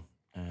came on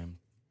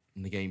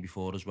in the game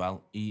before as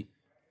well,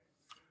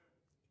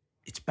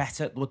 it's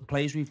better with the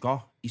players we've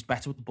got. He's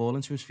better with the ball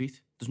into his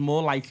feet. There's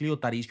more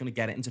likelihood that he's going to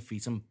get it into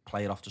feet and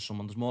play it off to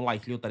someone. There's more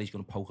likelihood that he's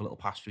going to poke a little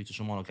pass through to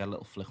someone or get a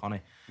little flick on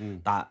it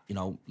that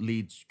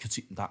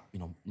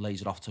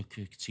lays it off to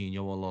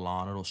Coutinho or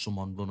Lallana or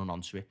someone running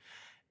onto it.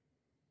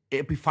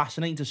 It'd be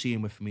fascinating to see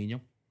him with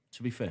Firmino,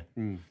 to be fair,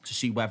 to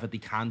see whether they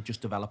can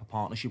just develop a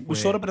partnership. We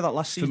saw a bit of that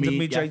last season, didn't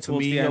we, Jay,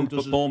 towards the end,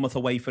 but Bournemouth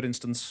away, for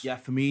instance. Yeah,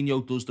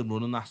 Firmino does the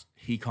running that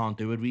he can't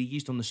do.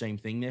 Origi's done the same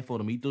thing there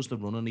for him. He does the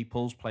running, he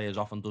pulls players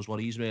off and does what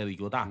he's really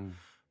good at.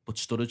 But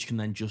Sturridge can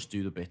then just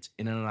do the bit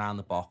in and around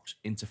the box,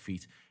 into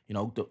feet.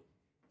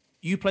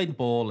 You play the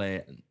ball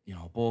there, and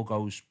ball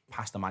goes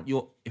past the man.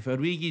 If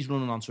Origi's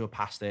running onto a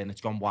pass there and it's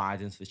gone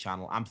wide into the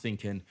channel, I'm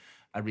thinking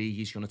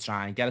Origi's going to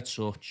try and get a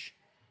touch,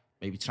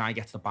 maybe try and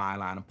get to the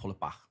byline and pull it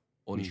back.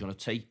 Or he's going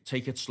to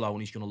take it slow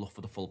and he's going to look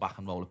for the full back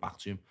and roll it back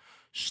to him.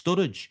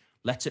 Sturridge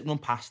lets it run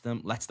past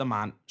him, lets the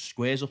man,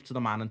 squares up to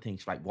the man and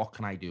thinks, right, what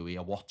can I do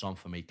here? What's on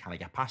for me? Can I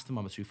get past him?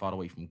 Am I too far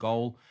away from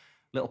goal?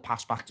 Little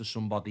pass back to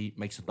somebody,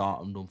 makes a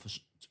dart and run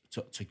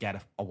to get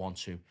a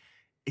 1-2.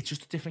 It's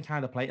just a different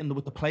kind of play. And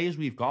with the players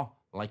we've got,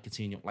 like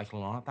Coutinho, like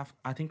Lallana,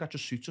 I think that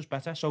just suits us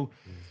better. So,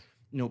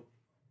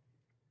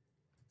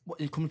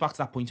 it comes back to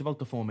that point about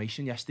the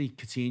formation yesterday.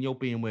 Coutinho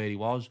being where he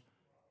was,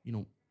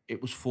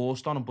 it was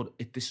forced on him, but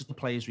this is the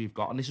players we've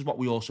got, and this is what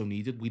we also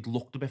needed. We'd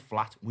looked a bit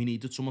flat. We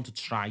needed someone to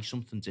try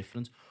something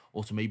different,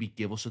 or to maybe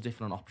give us a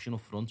different option up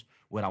front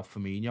without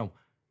Firmino.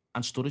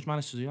 And Sturridge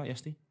managed to do that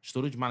yesterday.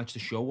 Sturridge managed to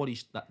show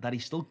that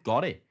he's still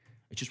got it.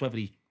 It's just whether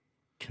he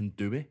can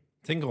do it.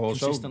 I think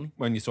also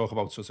when you talk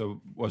about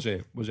was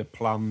it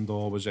planned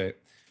or was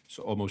it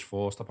almost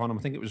forced upon him?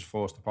 I think it was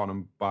forced upon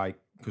him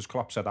because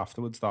Klopp said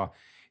afterwards that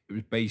it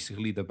was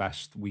basically the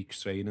best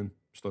week's training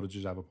Sturridge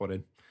has ever put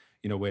in.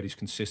 Where he's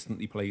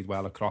consistently played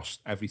well across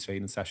every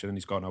training session, and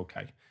he's gone,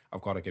 okay,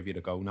 I've got to give you the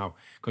go now.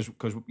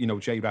 Because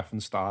Jay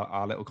referenced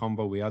our little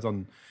convo we had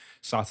on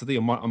Saturday,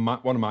 and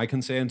one of my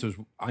concerns was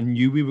I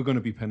knew we were going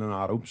to be pinning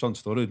our hopes on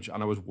Sturridge,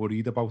 and I was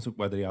worried about it,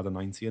 whether he had a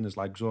 90 in his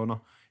legs or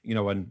not.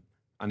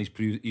 And he's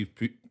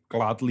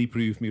gladly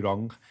proved me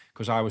wrong,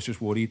 because I was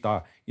just worried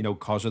that,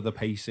 because of the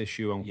pace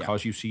issue and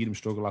because you've seen him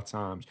struggle at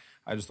times,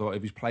 I just thought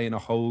if he's playing a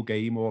whole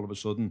game all of a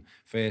sudden,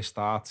 first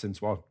start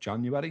since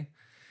January.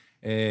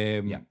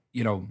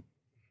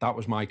 That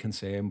was my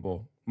concern,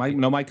 but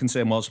my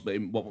concern was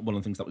one of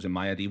the things that was in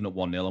my head, even at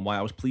 1-0, and why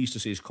I was pleased to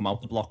see us come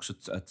out the blocks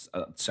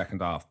at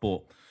second half,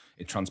 but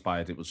it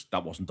transpired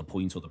that wasn't the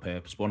point or the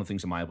purpose. One of the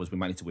things in my head was we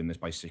might need to win this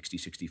by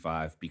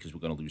 60-65 because we're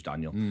going to lose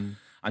Daniel,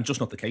 and just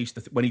not the case.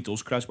 When he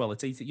does Cresswell,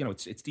 it's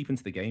deep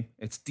into the game.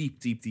 It's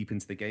deep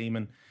into the game,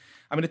 and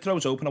I mean, it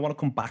throws open. I want to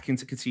come back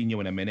into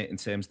Coutinho in a minute in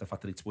terms of the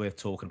fact that it's worth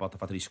talking about the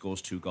fact that he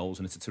scores 2 goals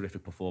and it's a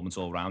terrific performance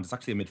all round. It's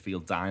actually a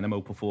midfield dynamo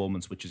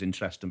performance, which is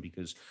interesting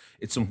because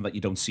it's something that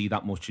you don't see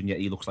that much, and yet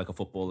he looks like a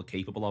footballer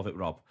capable of it,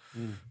 Rob.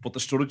 But the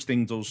Sturridge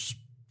thing does,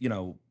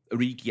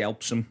 Origi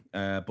helps him,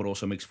 but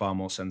also makes far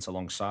more sense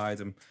alongside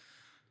him.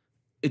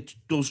 it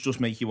does just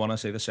make you want to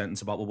say the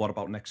sentence about, well, what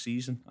about next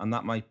season? And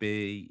that might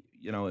be,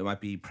 it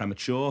might be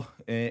premature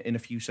in a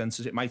few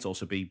senses. It might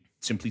also be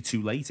simply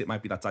too late. It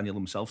might be that Daniel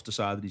himself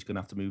decided he's going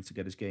to have to move to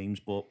get his games.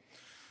 But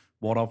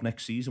what of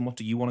next season? What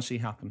do you want to see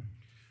happen?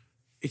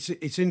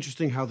 It's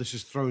interesting how this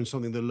has thrown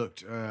something that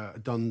looked a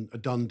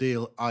done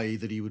deal, i.e.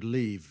 that he would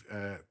leave,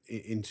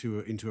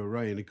 into a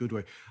ray in a good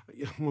way.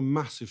 I'm a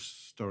massive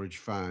Sturridge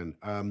fan,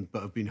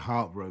 but have been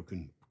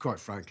heartbroken, quite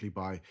frankly,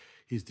 by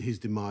his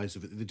demise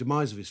of it, the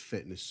demise of his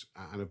fitness,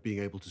 and of being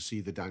able to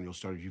see the Daniel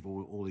Sturridge you've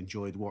all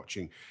enjoyed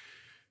watching.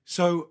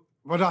 So,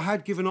 but I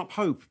had given up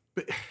hope.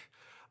 But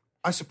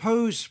I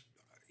suppose,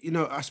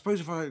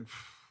 if I.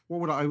 What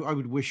would I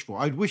would wish for?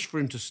 I'd wish for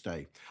him to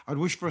stay. I'd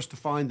wish for us to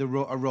find a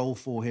role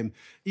for him,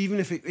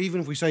 even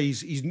if we say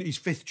he's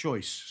fifth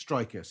choice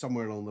striker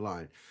somewhere along the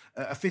line,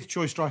 a fifth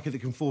choice striker that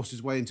can force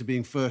his way into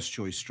being first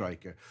choice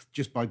striker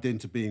just by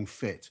dint of being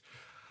fit.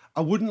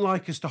 I wouldn't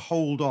like us to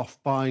hold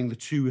off buying the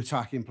 2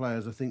 attacking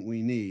players I think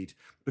we need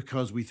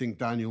because we think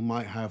Daniel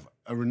might have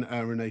a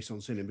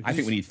renaissance in him. I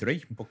think we need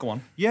 3, but go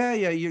on. Yeah,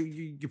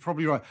 you're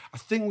probably right. I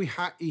think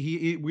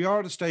we are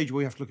at a stage where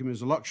we have to look at him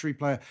as a luxury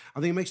player.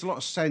 I think it makes a lot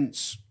of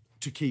sense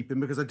to keep him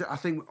because I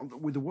think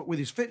with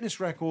his fitness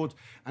record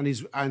and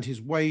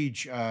his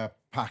wage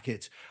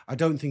packet, I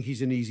don't think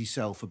he's an easy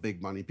sell for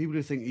big money. People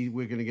who think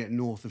we're going to get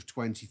north of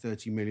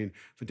 20-30 million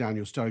for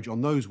Daniel Sturridge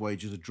on those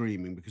wages are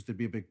dreaming because there'd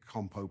be a big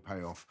compo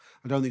payoff.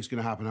 I don't think it's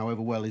going to happen,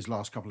 however well his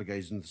last couple of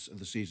games of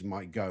the season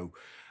might go.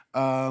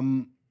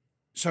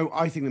 So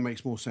I think it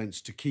makes more sense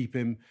to keep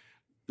him,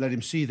 let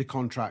him see the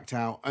contract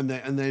out, and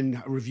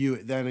then review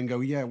it then and go,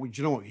 yeah, well,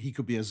 do you know what? He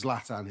could be a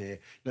Zlatan here.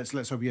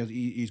 Let's hope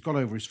he's got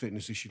over his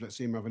fitness issue. Let's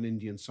see him have an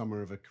Indian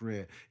summer of a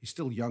career. He's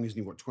still young, isn't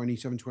he? What,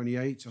 27,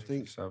 28, I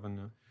think? 7,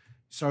 yeah.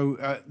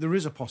 So there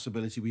is a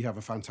possibility we have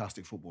a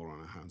fantastic footballer on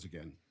our hands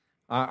again.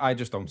 I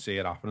just don't see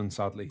it happening,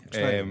 sadly.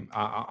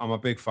 I'm a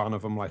big fan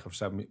of him, like I've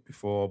said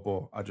before,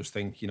 but I just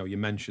think, you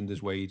mentioned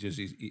his wages.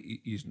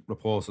 He's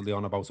reportedly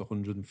on about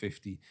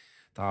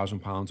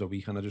 £150,000 a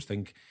week, and I just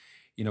think,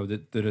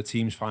 that there are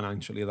teams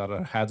financially that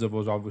are ahead of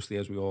us, obviously,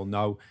 as we all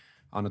know.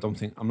 And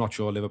I'm not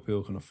sure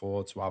Liverpool can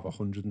afford to have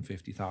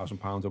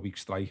 £150,000 a week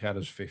striker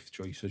as fifth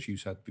choice, as you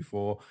said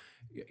before.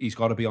 He's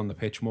got to be on the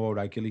pitch more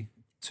regularly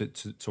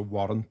to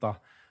warrant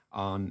that.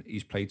 And I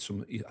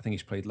think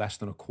he's played less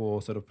than a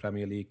quarter of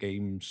Premier League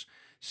games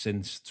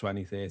since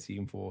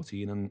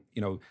 2013-14. And,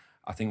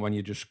 I think when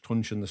you're just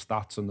crunching the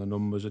stats and the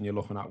numbers and you're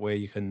looking at where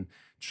you can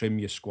trim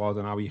your squad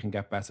and how you can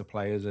get better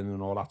players in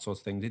and all that sort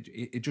of thing,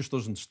 it just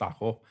doesn't stack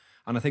up.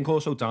 And I think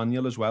also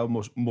Daniel as well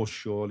must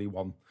surely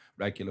want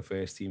regular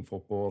first team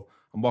football.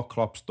 And what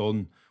Klopp's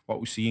done, what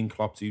we've seen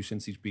Klopp do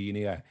since he's been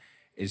here,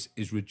 is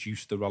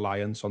reduce the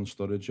reliance on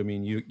Sturridge. I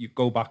mean, you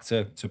go back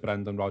to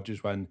Brendan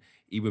Rodgers when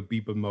he would be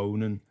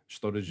bemoaning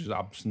Sturridge's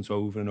absence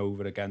over and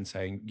over again,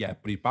 saying, yeah,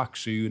 but he's back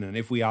soon, and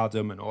if we had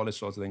him and all this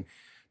sort of thing.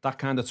 That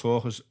kind of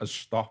talk has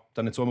stopped,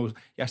 and it's almost,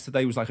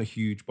 yesterday was like a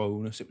huge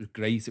bonus. It was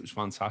great, it was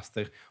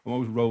fantastic. I'm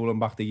always rolling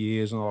back the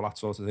years and all that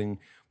sort of thing.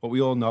 But we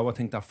all know, I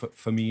think that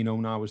Firmino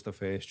now is the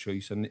first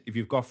choice. And if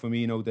you've got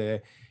Firmino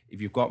there,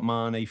 if you've got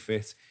Mane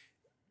fit,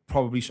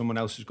 probably someone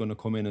else is going to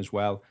come in as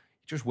well.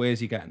 Just where's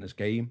he getting his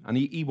game? And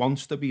he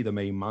wants to be the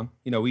main man.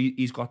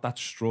 He's got that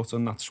strut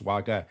and that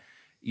swagger.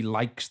 He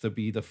likes to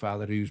be the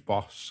fella who's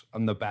boss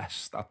and the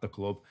best at the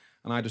club.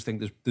 And I just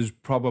think there's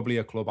probably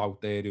a club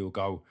out there who'll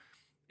go,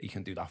 he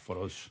can do that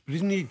for us. But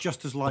isn't he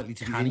just as likely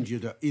to be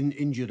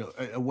injured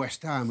at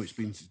West Ham, which has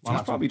been... Well,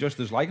 that's probably just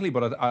as likely,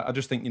 but I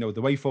just think,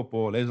 the way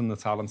football is and the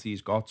talent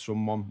he's got,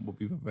 someone would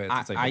be prepared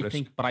to take a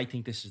risk. But I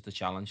think this is the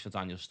challenge for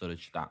Daniel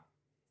Sturridge, that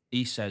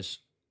he says,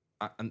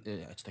 and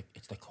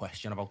it's the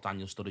question about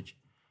Daniel Sturridge.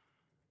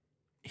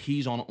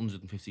 He's on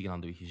 150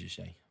 grand a week, as you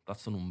say.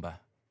 That's the number.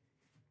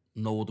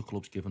 No other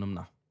club's given him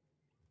that.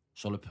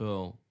 So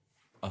Liverpool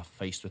are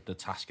faced with the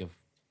task of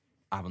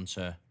having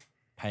to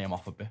pay him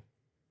off a bit,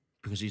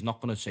 because he's not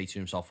going to say to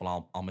himself,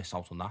 well, I'll miss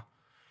out on that.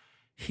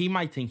 He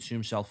might think to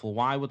himself, well,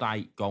 why would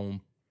I go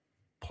and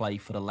play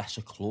for a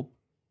lesser club?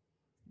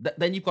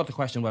 Then you've got the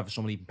question whether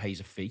somebody even pays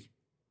a fee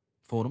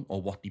for him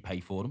or what they pay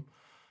for him.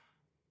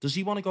 Does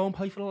he want to go and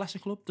play for a lesser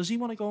club? Does he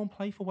want to go and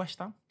play for West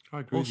Ham? I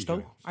agree or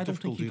Stoke? I don't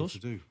think he does.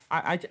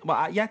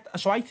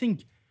 So I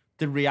think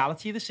the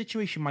reality of the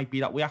situation might be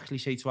that we actually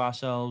say to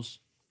ourselves,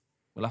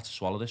 we'll have to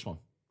swallow this one.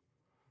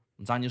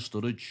 And Daniel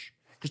Sturridge,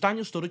 because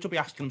Daniel Sturridge will be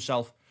asking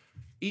himself,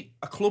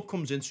 a club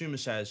comes into him and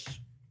says,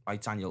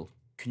 right, Daniel,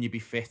 can you be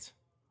fit?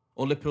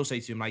 Or Liverpool say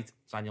to him, right,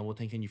 Daniel, we're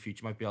thinking your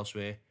future might be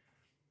elsewhere.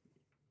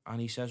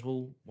 And he says,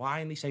 well, why?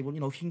 And they say, well,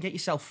 if you can get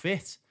yourself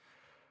fit,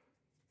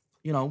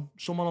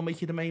 someone will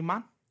make you the main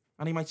man.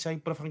 And he might say,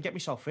 but if I can get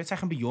myself fit, I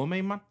can be your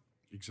main man.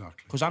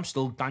 Exactly. Because I'm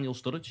still Daniel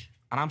Sturridge,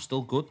 and I'm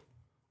still good.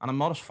 And I'm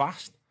not as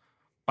fast,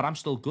 but I'm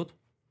still good.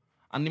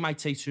 And they might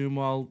say to him,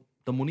 well,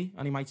 the money.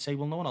 And he might say,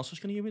 well, no one else is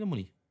going to give me the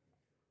money.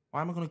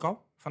 Why am I going to go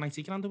for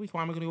 90 grand a week?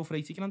 Why am I going to go for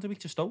 80 grand a week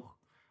to Stoke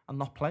and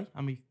not play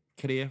and my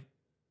career,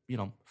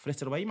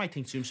 fritter away? He might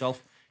think to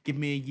himself, give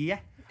me a year.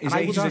 His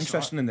age is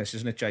interesting in this,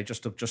 isn't it, Jay?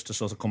 Just to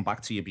sort of come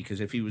back to you,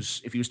 because if he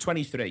was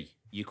 23,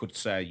 you could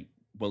say,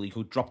 well, he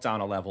could drop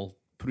down a level,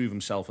 prove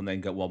himself, and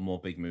then get one more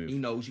big move. He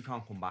knows he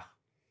can't come back.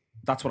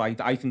 That's what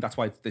I think. That's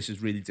why this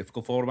is really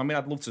difficult for him. I mean,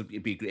 I'd love to.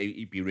 He'd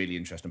be a really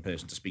interesting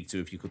person to speak to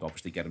if you could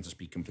obviously get him to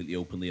speak completely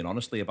openly and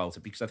honestly about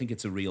it, because I think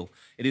it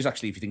is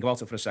actually, if you think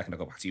about it for a second, I'll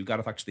go back to you,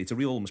 Gareth, actually, it's a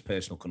real almost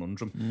personal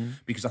conundrum,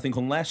 because I think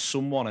unless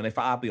someone, and if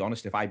I'll be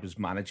honest, if I was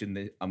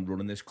managing and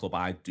running this club,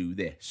 I'd do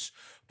this,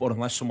 but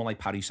unless someone like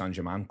Paris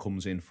Saint-Germain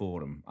comes in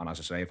for him, and as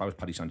I say, if I was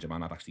Paris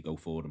Saint-Germain, I'd actually go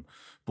for him,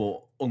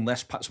 but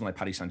unless someone like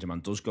Paris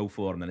Saint-Germain does go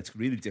for him, then it's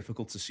really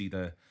difficult to see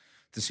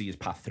his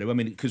path through. I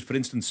mean, because for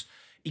instance,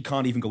 he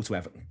can't even go to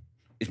Everton.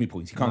 Is my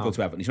point. He can't go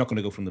to Everton. He's not going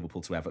to go from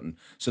Liverpool to Everton.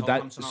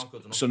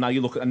 So now you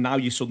look at, and now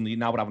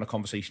we're having a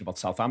conversation about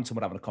Southampton.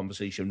 We're having a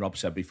conversation, Rob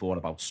said before,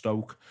 about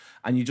Stoke,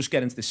 and you just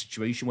get into this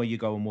situation where you're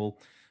going, well,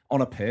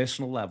 on a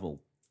personal level,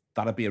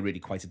 that'd be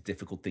quite a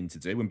difficult thing to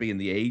do. And being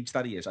the age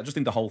that he is, I just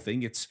think the whole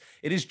thing, it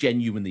is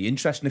genuinely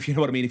interesting, if you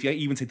know what I mean. If you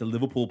even take the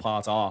Liverpool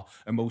part, our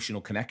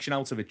emotional connection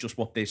out of it, just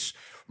what this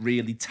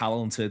really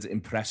talented,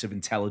 impressive,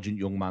 intelligent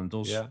young man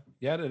does.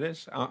 Yeah, it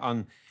is,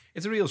 and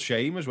it's a real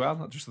shame as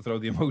well, just to throw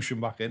the emotion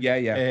back in.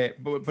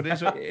 But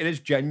it is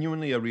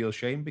genuinely a real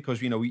shame,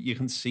 because you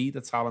can see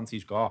the talent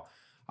he's got,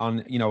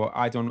 and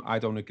I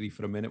don't agree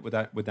for a minute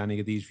with any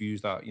of these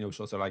views that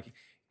sort of like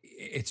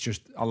it's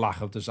just a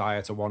lack of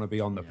desire to want to be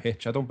on the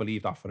pitch. I don't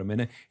believe that for a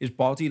minute. His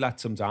body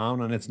lets him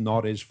down, and it's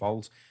not his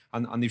fault.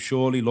 And they've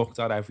surely looked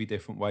at every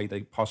different way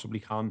they possibly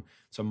can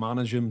to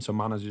manage him, to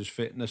manage his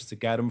fitness, to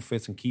get him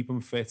fit and keep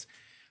him fit,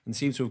 and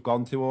seem to have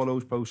gone through all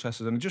those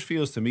processes. And it just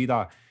feels to me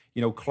that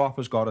Klopp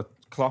has got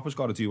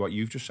to do what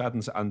you've just said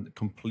and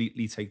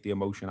completely take the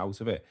emotion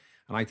out of it.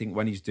 And I think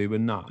when he's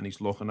doing that and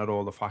he's looking at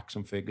all the facts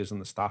and figures and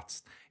the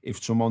stats,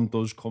 if someone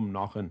does come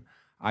knocking,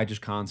 I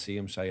just can't see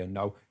him saying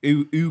no.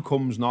 Who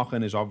comes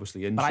knocking is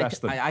obviously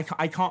interesting. But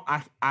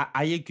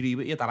I agree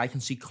with you that I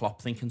can see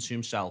Klopp thinking to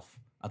himself,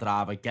 I'd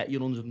rather get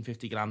your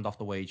 150 grand off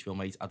the wage bill,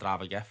 mate. I'd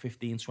rather get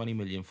 15, 20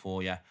 million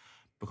for you,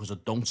 because I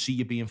don't see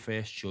you being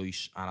first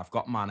choice. And I've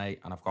got Mane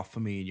and I've got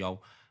Firmino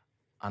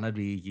and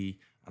Origi,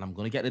 and I'm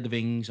going to get rid of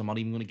Ings. I'm not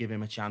even going to give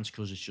him a chance,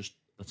 because it's just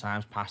the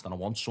time's passed and I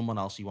want someone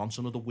else. He wants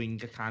another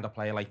winger kind of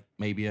player, like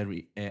maybe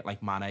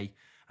like Mane,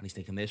 and he's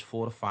thinking there's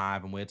 4 or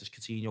 5, and where does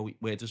Coutinho,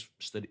 where does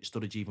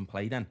Sturridge even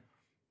play then?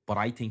 But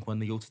I think when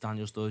they go to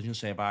Daniel Sturridge and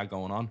say about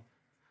going on,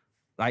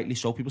 rightly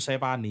so, people say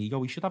about an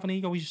ego. He should have an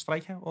ego. He's a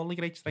striker. All the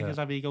great strikers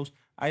have egos.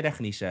 I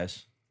reckon he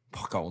says,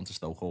 go on to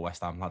Stoke or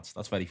West Ham, lads.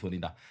 That's very funny,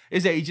 that.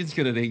 His agent's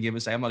going to ring him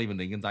and say, I'm not even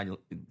ringing Daniel.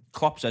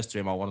 Klopp says to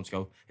him, I want him to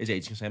go. His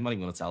agent's going to say, I'm not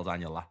even going to tell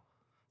Daniel that.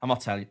 I'm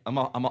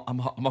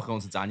not going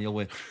to Daniel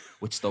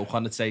with Stoke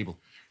on the table.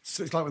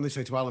 So it's like when they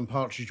say to Alan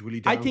Partridge, will he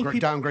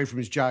downgrade from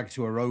his Jag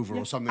to a Rover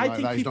or something like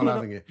that? He's not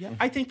having it.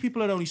 I think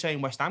people are only saying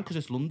West Ham because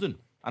it's London,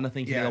 and I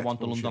think they'll want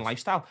the London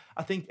lifestyle.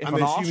 I think if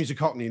assume he's a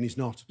Cockney and he's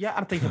not. Yeah,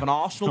 and I think if an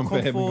Arsenal come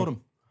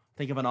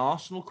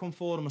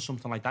for him, or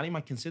something like that, he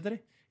might consider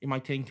it. He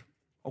might think,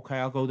 okay,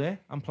 I'll go there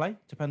and play,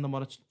 depending on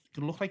what it's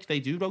going to look like. They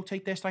do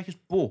rotate their strikers,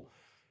 but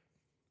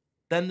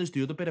then there's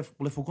the other bit of,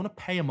 well, if we're going to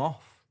pay him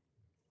off,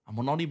 and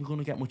we're not even going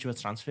to get much of a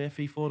transfer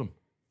fee for him,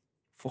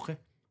 fuck it.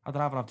 I'd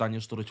rather have Daniel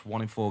Sturridge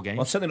 1 in 4 games.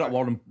 Well, certainly not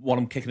want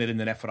him kicking it in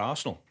the net for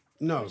Arsenal.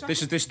 No.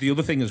 Exactly. This is the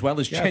other thing as well.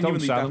 Is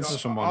genuinely to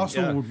someone.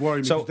 Arsenal would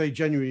worry me because they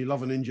genuinely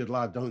love an injured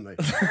lad, don't they?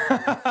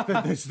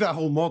 It's that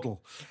whole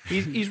model.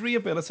 He's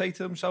rehabilitated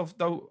himself,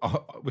 though,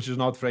 which is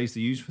an odd phrase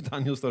to use for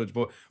Daniel Sturridge,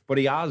 but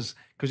he has.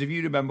 Because if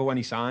you remember when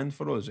he signed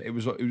for us, it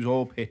was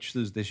all pitched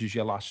as this is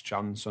your last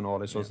chance and all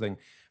this sort of thing.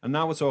 And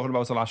now we're talking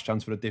about a last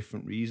chance for a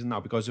different reason now,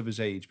 because of his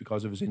age,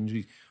 because of his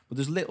injuries. But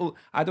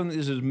I don't think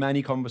there's as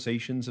many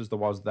conversations as there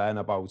was then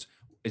about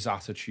his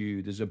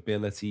attitude, his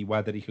ability,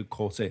 whether he could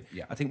cut it.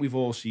 Yeah. I think we've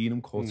all seen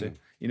him cut it.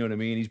 You know what I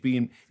mean? He's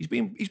been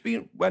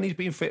when he's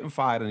been fit and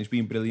fired, and he's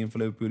been brilliant for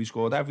Liverpool. He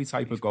scored every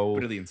type of goal.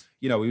 Brilliant.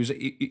 You know, he was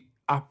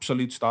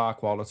absolute star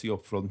quality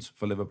up front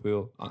for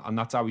Liverpool, and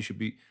that's how he should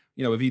be.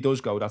 You know, if he does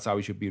go, that's how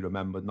he should be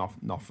remembered,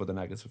 not for the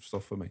negative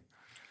stuff for me.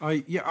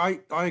 I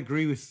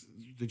agree with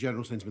the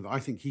general sentiment that I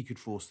think he could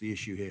force the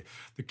issue here.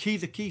 The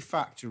key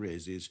factor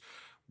is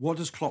what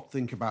does Klopp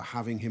think about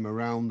having him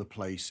around the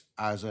place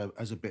as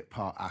a bit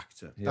part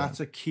actor? Yeah. That's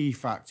a key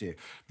factor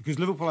because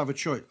Liverpool have a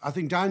choice. I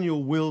think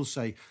Daniel will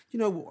say, you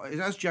know,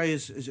 as Jay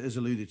has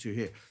alluded to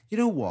here, you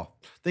know what?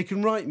 They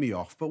can write me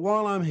off, but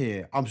while I'm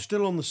here, I'm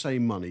still on the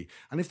same money.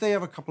 And if they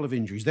have a couple of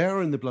injuries,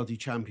 they're in the bloody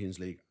Champions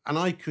League, and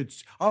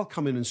I'll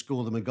come in and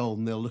score them a goal,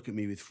 and they'll look at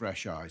me with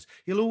fresh eyes.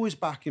 He'll always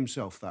back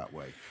himself that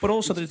way. But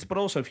also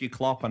if you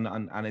Klopp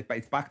and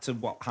it's back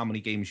to how many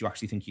games you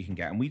actually think you can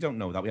get, and we don't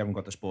know that. We haven't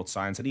got the sports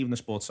science, and even the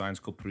sports science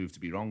could prove to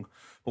be wrong.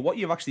 But what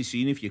you've actually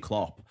seen if you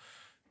Klopp,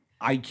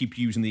 I keep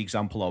using the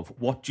example of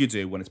what do you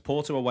do when it's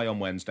Porto away on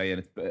Wednesday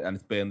and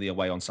it's Burnley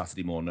away on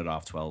Saturday morning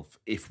at 12:30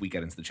 if we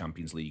get into the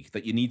Champions League,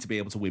 that you need to be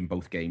able to win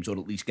both games or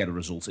at least get a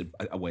result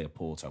away at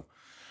Porto.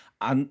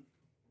 And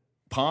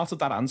part of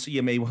that answer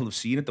you may well have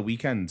seen at the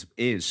weekend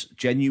is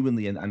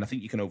genuinely, and I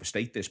think you can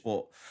overstate this,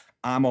 but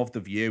I'm of the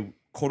view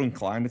current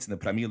climate in the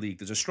Premier League,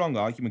 there's a strong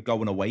argument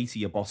going away to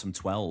your bottom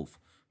 12.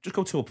 Just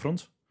go 2 up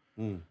front.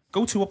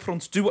 Go 2 up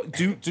front. Do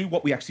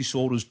what we actually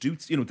saw us do.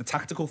 You know, the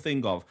tactical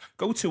thing of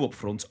go 2 up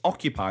front,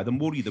 occupy them,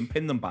 worry them,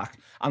 pin them back,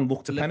 and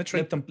look to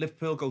penetrate them.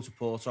 Liverpool go to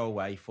Porto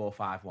away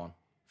 4-5-1.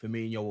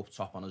 Firmino up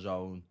top on his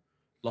own.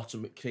 Lots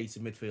of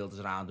creative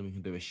midfielders around him who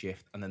can do a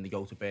shift, and then they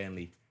go to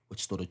Burnley with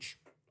Sturridge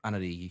and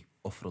Origi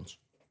up front,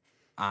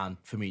 and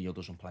Firmino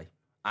doesn't play,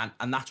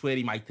 and that's where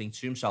he might think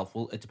to himself,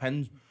 well, it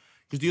depends,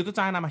 because the other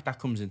dynamic that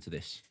comes into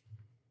this,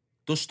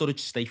 does Sturridge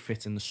stay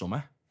fit in the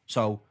summer?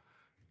 So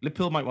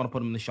Liverpool might want to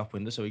put him in the shop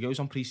window, so he goes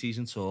on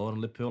pre-season tour,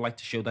 and Liverpool like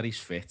to show that he's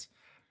fit,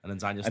 and then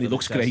Daniel and he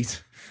looks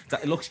great.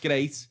 It looks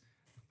great.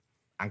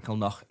 Ankle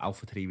knock, out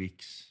for 3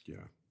 weeks. Yeah.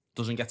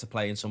 Doesn't get to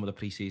play in some of the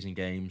pre-season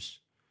games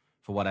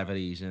for whatever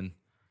reason.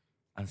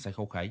 And it's like,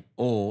 okay.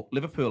 Or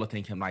Liverpool are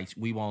thinking, right,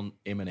 we want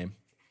him and him.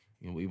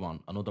 You know, we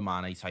want another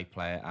Mane type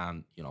player,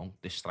 and, you know,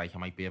 this striker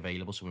might be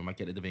available, so we might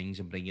get rid of Ings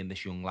and bring in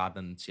this young lad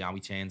and see how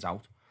he turns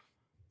out.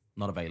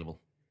 Not available.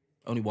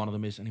 Only one of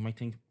them is, and he might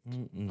think,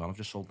 I've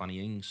just sold Danny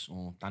Ings,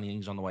 or Danny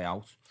Ings on the way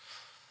out.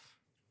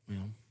 You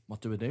know,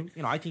 what do we do?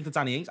 You know, I think that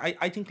Danny Ings,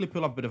 I think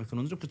Liverpool have a bit of a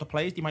conundrum, because the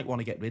players they might want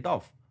to get rid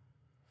of,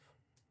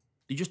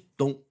 they just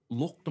don't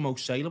look the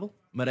most saleable.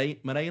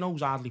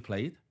 Moreno's hardly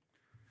played.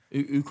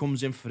 Who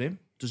comes in for him?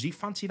 Does he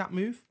fancy that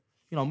move?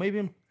 You know,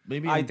 maybe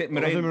I think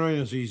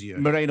Moreno's easier.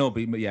 Moreno,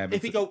 yeah.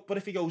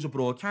 If he goes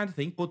abroad, kind of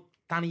thing. But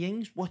Danny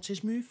Ings, what's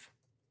his move?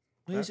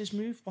 Where's his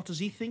move? What does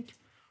he think?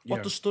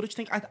 What does Sturridge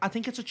think? I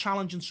think it's a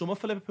challenging summer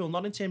for Liverpool,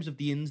 not in terms of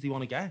the ins they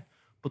want to get,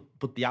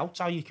 but the outs,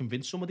 how you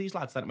convince some of these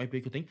lads that it might be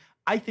a good thing.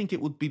 I think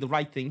it would be the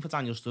right thing for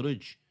Daniel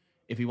Sturridge,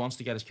 if he wants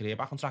to get his career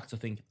back on track, to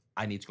think,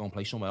 I need to go and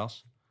play somewhere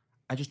else.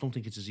 I just don't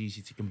think it's as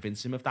easy to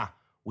convince him of that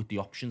with the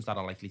options that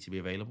are likely to be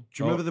available.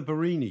 Do you remember the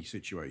Barini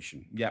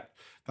situation? Yeah.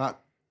 That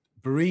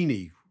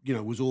Barini, you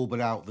know, was all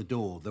but out the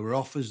door. There were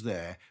offers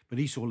there, but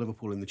he saw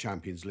Liverpool in the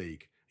Champions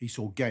League. He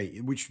saw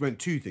game, which meant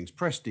 2 things: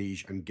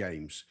 prestige and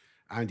games.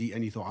 And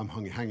he thought,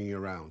 I'm hanging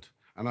around.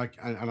 And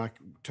I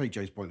take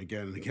Jay's point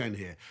again and again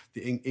here.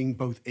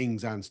 Both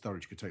Ings and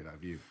Sturridge could take that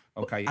view.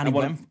 Okay. And he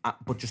went,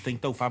 but just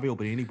think though, Fabio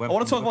Barini went. I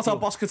want to talk about how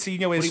boss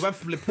Coutinho is. But he went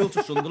from Liverpool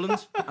to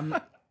Sunderland.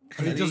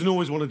 And he doesn't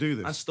always want to do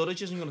this. And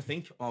Sturridge isn't going to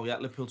think, oh yeah,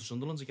 Liverpool to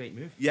Sunderland's a great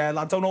move. Yeah,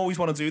 I don't always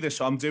want to do this,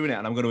 so I'm doing it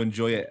and I'm going to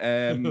enjoy it.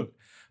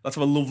 Let's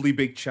have a lovely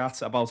big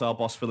chat about our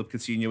boss Philippe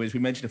Coutinho. As we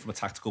mentioned it from a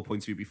tactical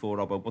point of view before,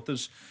 Robbo, but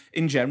there's,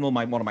 in general,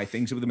 one of my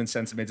things with him in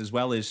centre mid as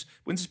well is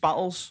wins his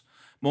battles.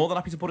 More than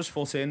happy to put his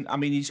foot in. I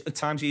mean, at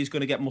times he's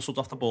going to get muscled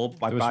off the ball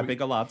by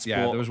bigger lads.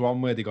 Yeah, but there was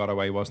one where they got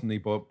away, wasn't he?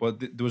 But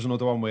there was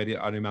another one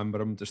where I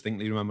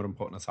distinctly remember him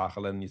putting a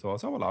tackle in, and you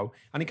thought, oh, hello.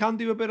 And he can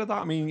do a bit of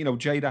that. I mean, you know,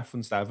 Jay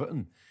referenced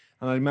Everton,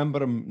 and I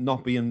remember him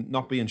not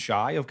being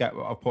shy of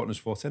putting his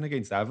foot in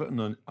against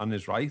Everton on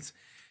his right.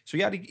 So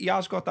yeah, he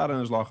has got that in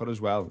his locker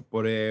as well.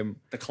 But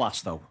the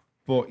class though.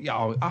 But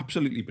yeah,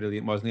 absolutely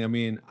brilliant, wasn't he? I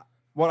mean,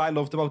 what I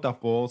loved about that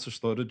ball to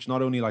Sturridge,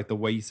 not only like the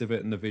weight of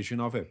it and the vision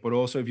of it, but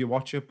also if you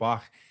watch it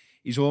back,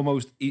 he's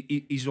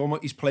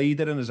played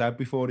it in his head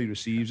before he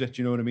receives it.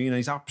 Do you know what I mean? And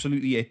he's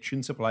absolutely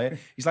itching to play it.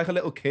 He's like a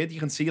little kid. You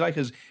can see like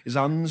his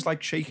hands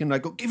like shaking,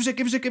 like, go, give us it,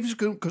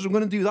 because I'm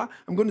going to do that.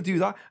 And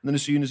then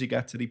as soon as he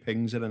gets it, he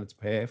pings it and it's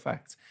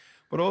perfect.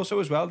 But also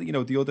as well, you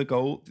know, the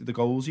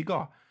goals he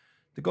got.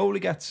 The goal he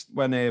gets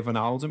when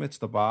Wijnaldum hits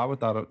the bar with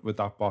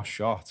that boss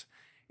shot.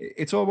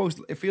 It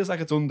feels like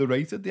it's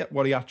underrated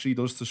what he actually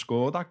does to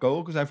score that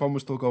goal, because everyone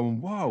was still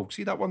going, wow,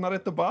 see that one that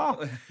hit the bar?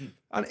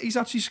 And he's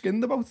actually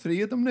skinned about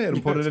 3 of them there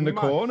and put it in the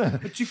corner.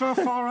 But do you know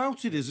how far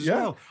out it is as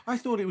well? I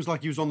thought it was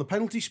like he was on the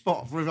penalty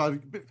spot.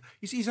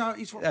 He's 5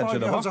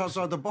 yards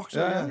outside the box.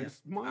 Yeah.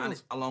 And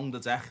it's along the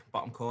deck,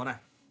 bottom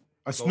corner.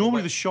 It's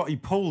normally the shot he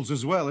pulls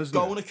as well, isn't it?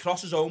 Going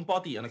across his own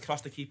body and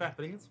across the keeper.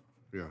 Brilliant.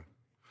 Yeah.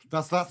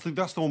 That's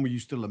the one we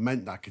used to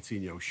lament, that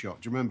Coutinho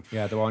shot. Do you remember?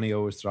 Yeah, the one he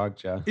always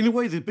dragged, yeah. In a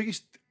way, the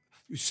biggest...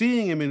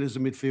 Seeing him in as a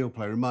midfield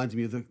player reminded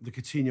me of the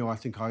Coutinho I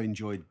think I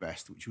enjoyed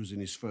best, which was in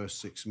his first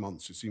 6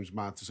 months. It seems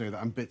mad to say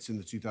that. And bits in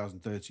the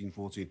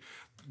 2013-14.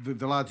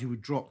 The lad who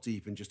would drop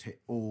deep and just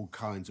hit all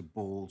kinds of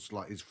balls,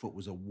 like his foot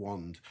was a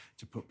wand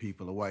to put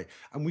people away.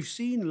 And we've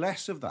seen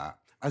less of that.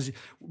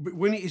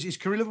 When his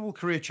Liverpool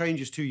career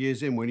changes 2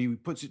 years in, when he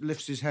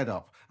lifts his head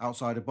up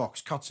outside a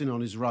box, cuts in on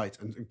his right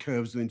and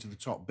curves them into the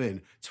top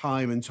bin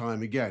time and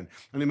time again.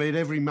 And it made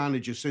every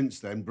manager since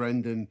then,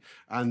 Brendan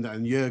and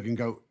Jurgen,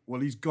 go, well,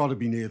 he's got to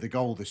be near the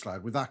goal, this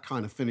lad, with that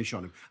kind of finish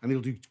on him. And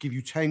he'll give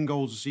you 10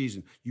 goals a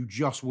season you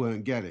just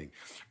weren't getting.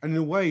 And in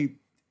a way,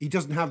 he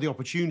doesn't have the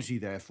opportunity,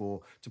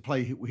 therefore, to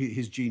play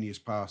his genius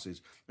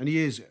passes. And he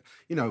is,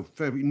 you know,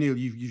 Neil,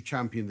 you've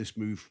championed this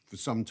move for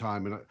some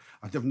time, and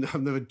I've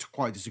never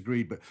quite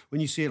disagreed. But when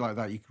you see it like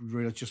that, you can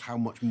realise just how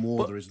much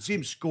more there is. And see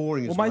him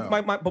scoring as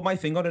well. But my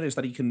thing on it is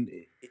that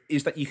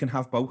you can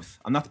have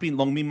both, and that's been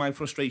long been my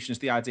frustration. Is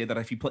the idea that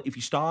if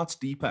he starts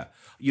deeper,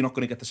 you're not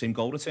going to get the same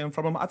goal return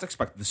from him. I'd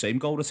expect the same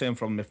goal return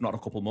from him, if not a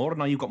couple more. And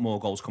now you've got more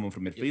goals coming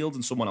from midfield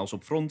and someone else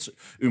up front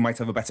who might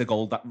have a better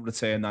goal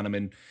return than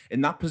him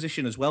in that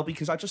position as well. well,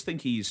 because I just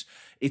think it's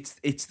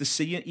the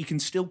seeing. He can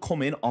still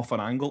come in off an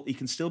angle. He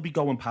can still be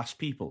going past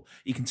people.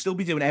 He can still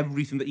be doing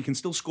everything that he can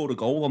still score a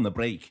goal on the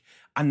break.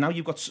 And now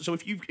you've got, so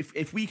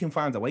if we can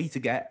find a way to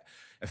get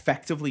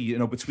effectively,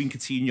 between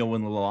Coutinho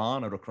and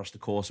Lallana across the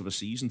course of a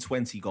season,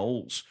 20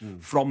 goals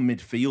from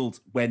midfield,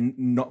 when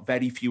not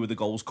very few of the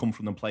goals come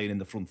from them playing in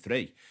the front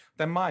three,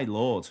 then my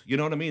lord, you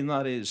know what I mean?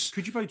 That is.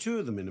 Could you play two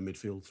of them in a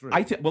midfield three?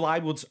 I think. Well, I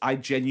would. I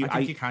genuinely. I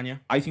think you can, yeah.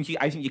 I think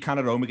you can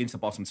at home against the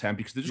bottom 10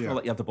 because they're just going to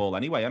let you have the ball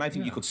anyway. And I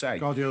think you could say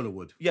Guardiola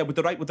would. Yeah, with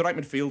the right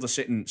midfielder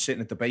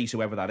sitting at the base,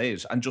 whoever that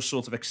is, and just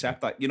sort of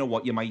accept that, you know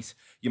what, you might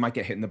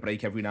get hit in the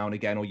break every now and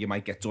again, or you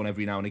might get done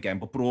every now and again.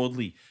 But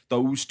broadly,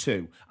 those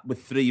two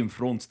with three in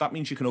front, that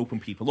means you can open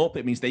people up.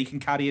 It means they can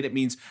carry it. It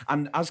means,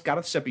 and as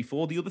Gareth said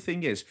before, the other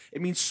thing is,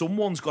 it means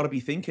someone's got to be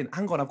thinking,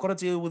 hang on, I've got to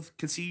deal with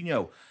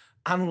Coutinho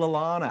and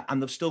Lallana, and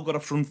they've still got a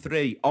front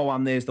three. Oh,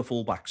 and there's the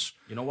fullbacks.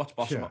 You know what's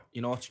possible?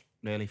 You know what's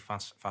really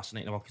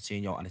fascinating about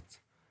Coutinho, and I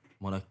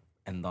want to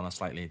end on a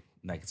slightly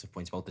negative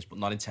point about this, but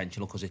not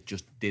intentional, because it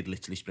just did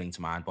literally spring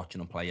to mind watching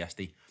him play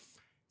yesterday.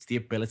 It's the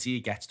ability he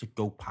gets to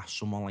go past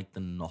someone like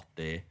they're not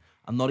there,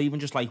 and not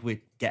even just like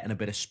we're getting a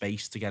bit of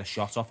space to get a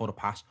shot off or a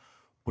pass,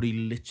 but he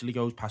literally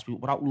goes past people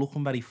without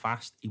looking very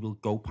fast. He will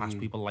go past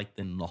people like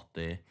they're not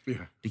there.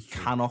 Yeah, they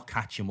cannot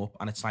catch him up,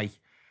 and it's like,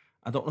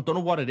 I don't know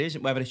what it is,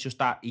 whether it's just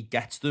that he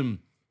gets them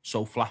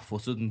so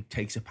flat-footed and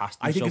takes it past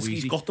them. I think so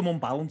easy. He's got them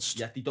unbalanced.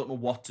 Yeah, they don't know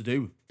what to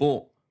do.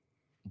 But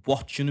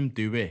watching him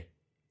do it,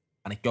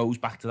 and it goes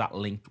back to that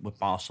link with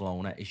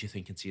Barcelona, is you're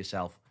thinking to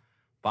yourself,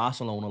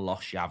 Barcelona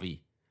lost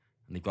Xavi,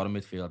 and they've got a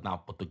midfield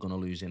now, but they're going to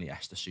lose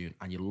Iniesta soon.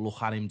 And you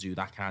look at him do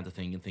that kind of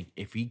thing and think,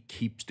 if he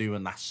keeps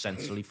doing that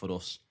centrally for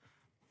us,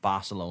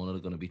 Barcelona are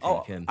going to be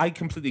thinking, I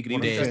completely agree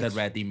with you. There's the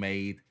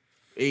ready-made.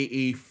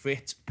 He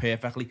fits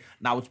perfectly.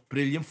 Now, it's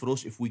brilliant for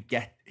us if we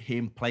get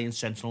him playing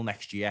central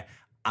next year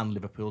and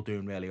Liverpool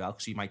doing really well,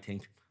 because he might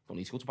think, don't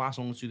need to go to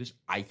Barcelona to do this.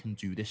 I can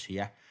do this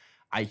here.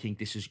 I think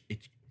this is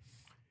it.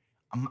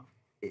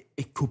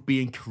 It could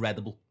be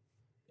incredible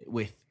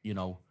with,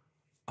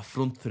 a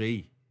front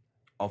three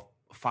of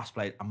fast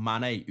players, a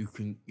Mane who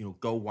can,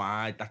 go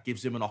wide. That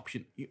gives him an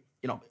option.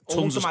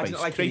 Tons of space.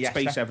 Like Create Iniesta.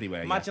 space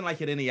everywhere. Imagine like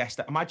an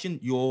Iniesta. Imagine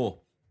your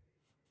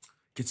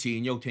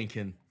Coutinho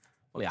thinking,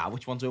 well, yeah,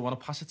 which one do I want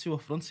to pass it to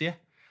up front here?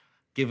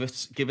 Give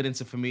it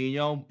into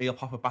Firmino. He'll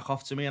pop it back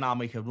off to me and I'll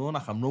make a run. I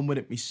can run with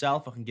it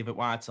myself. I can give it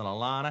wide to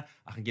Lallana.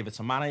 I can give it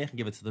to Mane. I can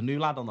give it to the new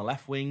lad on the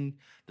left wing.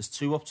 There's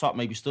two up top.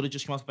 Maybe Sturridge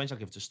just come off the bench. I'll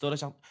give it to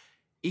Sturridge.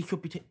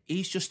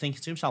 He's just thinking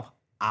to himself,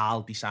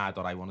 I'll decide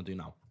what I want to do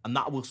now. And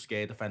that will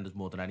scare defenders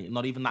more than anything.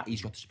 Not even that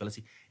he's got this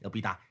ability. It'll be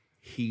that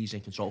he's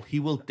in control. He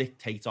will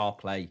dictate our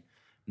play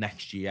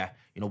next year.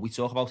 We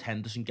talk about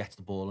Henderson gets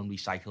the ball and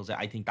recycles it.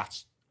 I think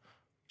that's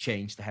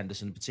changed to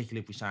Henderson,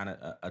 particularly if we sign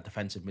a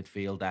defensive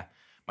midfielder.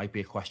 Might be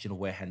a question of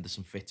where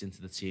Henderson fits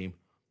into the team,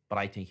 but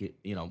I think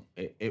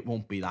it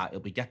won't be that. It'll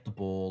be get the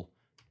ball,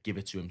 give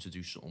it to him to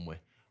do something with,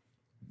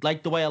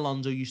 like the way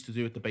Alonso used to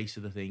do at the base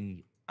of the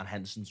thing, and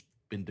Henderson's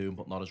been doing,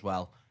 but not as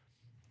well.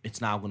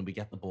 It's now going to be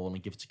get the ball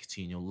and give it to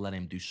Coutinho, let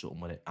him do something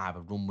with it,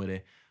 either run with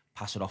it,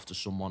 pass it off to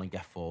someone and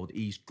get forward.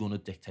 He's going to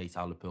dictate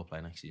how Liverpool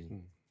play next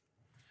season.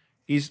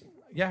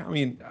 Yeah, I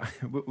mean,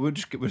 we're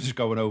just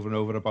going over and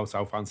over about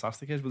how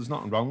fantastic he is, but there's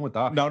nothing wrong with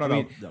that. No. The other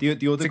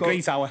it's goal, a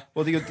great hour.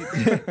 Well,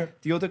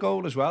 the other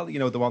goal as well,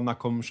 the one that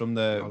comes from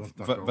the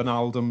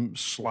Wijnaldum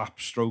slap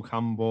stroke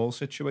handball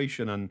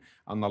situation, and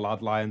the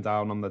lad lying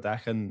down on the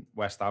deck, and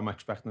West Ham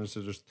expecting us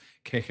to just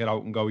kick it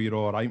out and go, you're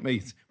all right,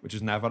 mate, which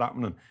is never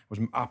happening. It was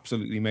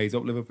absolutely made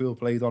up. Liverpool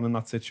played on in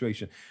that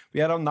situation. But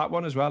yeah, on that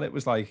one as well, it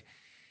was like,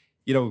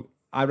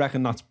 I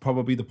reckon that's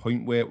probably the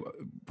point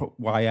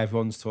why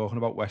everyone's talking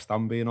about West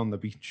Ham being on the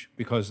beach,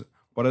 because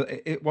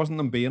it wasn't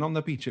them being on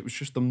the beach, it was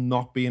just them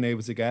not being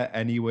able to get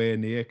anywhere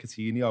near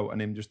Coutinho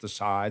and him just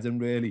deciding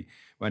really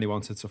when he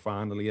wanted to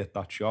finally hit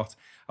that shot.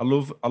 I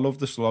love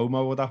the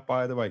slow-mo of that,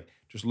 by the way.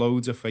 Just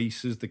loads of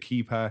faces, the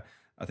keeper,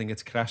 I think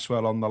it's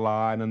Cresswell on the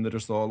line, and they're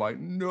just all like,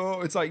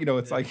 no. It's like,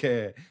 it's like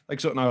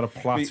something out of a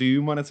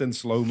platoon when it's in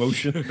slow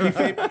motion.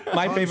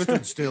 My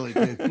favourite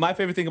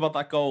thing about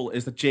that goal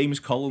is that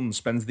James Collins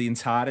spends the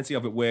entirety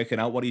of it working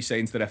out what he's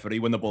saying to the referee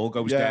when the ball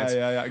goes dead.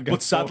 Yeah.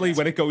 But sadly,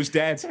 when it goes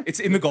dead,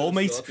 it's in the goal,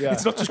 mate. Yeah.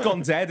 It's not just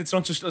gone dead. It's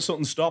not just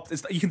something stopped.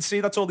 You can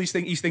see that's all he's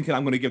thinking.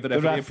 I'm going to give the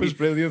referee. The ref was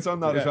brilliant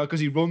on that as well, because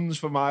he runs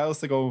for miles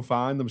to go and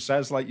find them.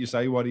 Says, like you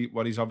say, what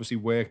he's obviously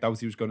worked out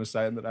he was going to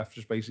say, and the ref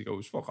just basically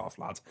goes, "Fuck off,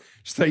 lad."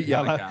 Straight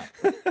yellow.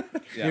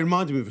 It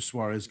reminded me of a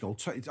Suarez goal.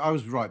 I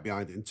was right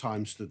behind it, and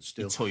time stood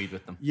still. He toyed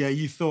with them. Yeah,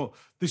 you thought,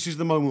 this is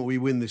the moment we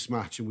win this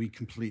match and we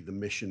complete the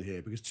mission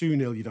here, because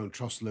 2-0, you don't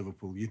trust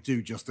Liverpool. You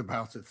do just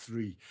about at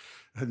 3.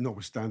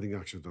 Notwithstanding,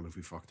 actually, I don't know if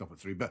we fucked up at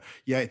 3. But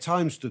yeah,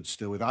 time stood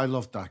still with it. I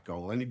loved that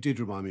goal. And it did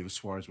remind me of a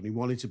Suarez when he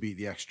wanted to beat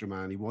the extra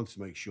man. He wanted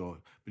to make sure,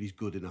 but he's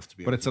good enough to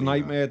be able to. But it's a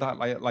nightmare that,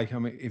 like I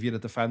mean, if you're a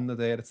defender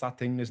there, it's that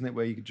thing, isn't it,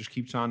 where you just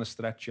keep trying to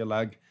stretch your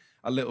leg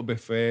a little bit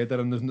further,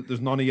 and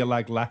there's none of your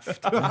leg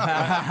left,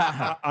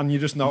 and you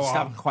just know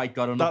haven't quite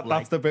got enough.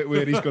 That's the bit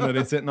where he's going to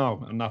hit it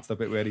now, and that's the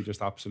bit where he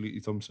just absolutely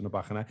thumps in the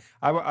back of the net.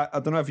 I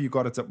don't know if you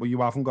got it, well,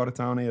 you haven't got it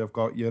down here. I've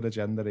got your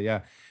agenda here.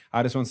 Yeah,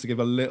 I just want to give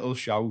a little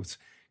shout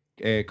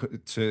to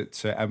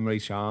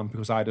Emre Can,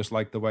 because I just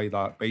like the way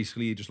that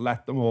basically he just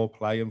let them all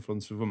play in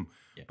front of him.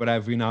 Yeah. But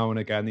every now and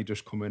again, he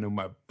just come in and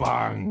went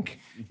bang.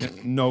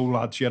 No,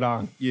 lads, you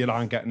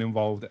aren't getting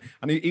involved.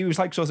 And he was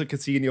like sort of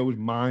Coutinho's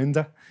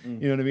minder. You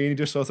know what I mean? He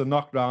just sort of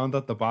knocked round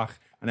at the back,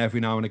 and every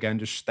now and again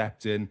just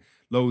stepped in.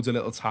 Loads of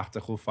little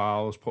tactical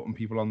fouls, putting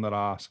people on their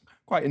arse.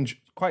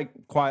 Quite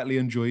quietly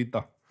enjoyed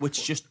that.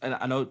 Which just, and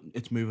I know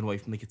it's moving away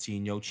from the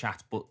Coutinho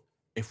chat, but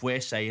if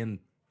we're saying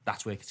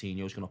that's where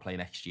Coutinho's going to play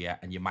next year,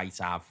 and you might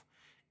have,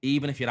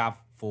 even if you have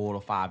 4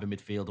 or 5 in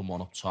midfield and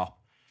 1 up top,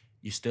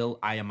 you're still,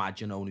 I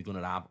imagine, only going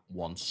to have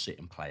 1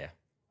 sitting player.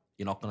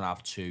 You're not going to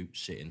have 2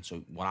 sitting.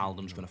 So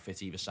Wijnaldum's going to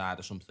fit either side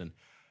or something.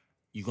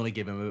 You're going to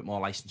give him a bit more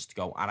license to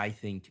go. And I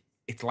think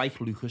it's like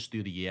Lucas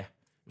the other year.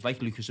 It was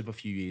like Lucas of a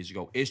few years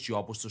ago. His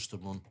job was just to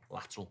run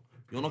lateral.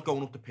 You're not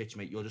going up the pitch,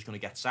 mate. You're just going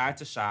to get side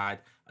to side,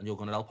 and you're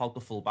going to help out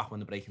the fullback when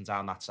they're breaking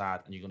down that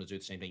side, and you're going to do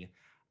the same thing.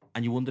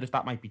 And you wonder if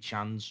that might be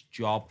Chan's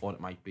job, or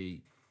it might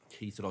be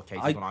Keita or Kate,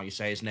 I don't know how you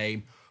say his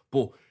name.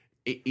 But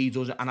he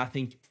does it, and I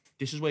think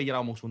this is where you're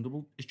almost wonder,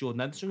 well, is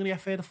Jordan Henderson going to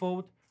get further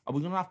forward? Are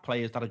we going to have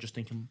players that are just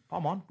thinking,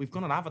 come on, we've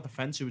going to have a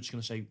defence who are just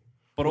going to say,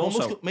 but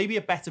also maybe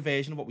a better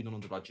version of what we've done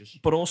under Rodgers.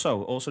 But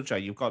also, Jay,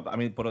 you've got, I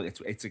mean, but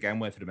it's again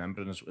worth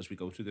remembering as we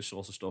go through this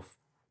sort of stuff.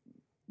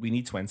 We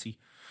need 20.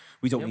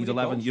 We don't need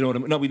 11. Goals. You know what I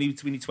mean? No, we need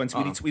 20.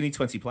 We need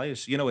 20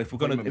 players. You know, if we're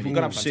gonna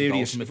have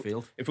serious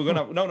midfield, if we're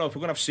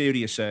gonna have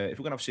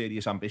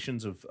serious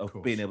ambitions of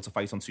being able to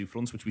fight on 2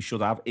 fronts, which we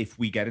should have if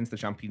we get into the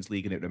Champions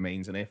League, and it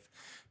remains an if.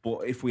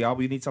 But if we are,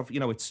 we need to have,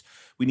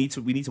 we need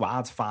to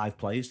add 5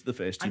 players to the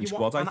first team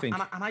squad. I think,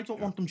 and I don't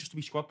want them just to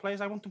be squad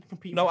players. I want them to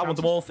compete. No, I want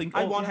them all thinking.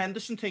 I want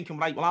Henderson thinking,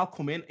 right, well, I'll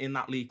come in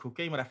that League Cup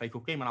game or FA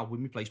Cup game, and I'll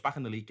win my place back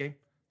in the league game.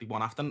 The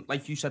one after,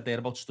 like you said there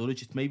about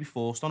Sturridge, it's maybe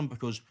forced on him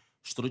because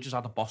Sturridge has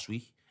had a boss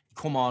week.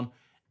 Come on.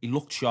 He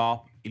looked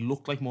sharp. He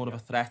looked like more of a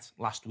threat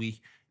last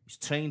week. He's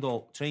trained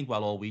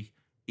well all week.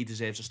 He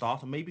deserves a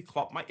start. And maybe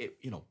Klopp might,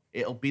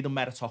 it'll be the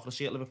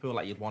meritocracy at Liverpool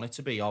like you'd want it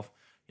to be of,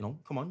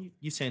 come on,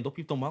 you turned up,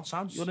 you've done well,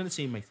 Sam. You're in the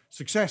team, mate.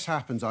 Success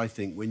happens, I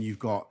think, when you've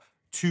got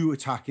 2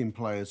 attacking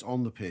players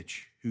on the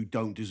pitch who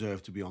don't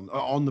deserve to be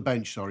on the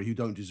bench, who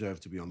don't deserve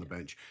to be on the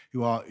bench,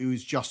 who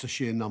is just a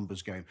sheer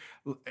numbers game.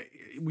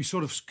 We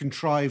sort of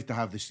contrived to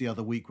have this the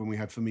other week when we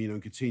had Firmino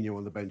and Coutinho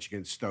on the bench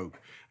against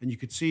Stoke, and you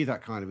could see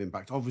that kind of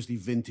impact. Obviously,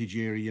 vintage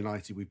era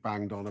United, we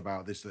banged on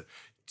about this, that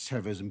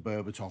Tevez and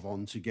Berbatov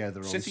on together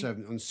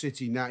on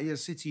City now. Yeah,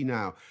 City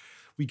now.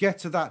 We get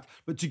to that,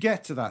 but to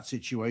get to that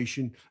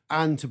situation,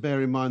 and to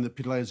bear in mind that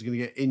players are going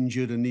to get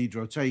injured and need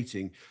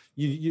rotating,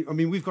 I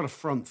mean, we've got a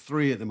front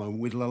 3 at the moment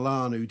with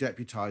Lallana, who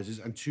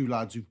deputises, and 2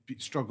 lads who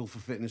struggle for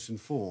fitness and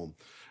form,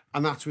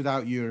 and that's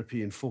without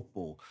European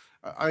football.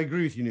 I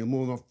agree with you, Neil.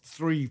 More than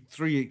three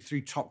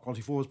top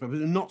quality forwards, but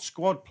not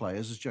squad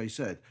players, as Jay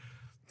said.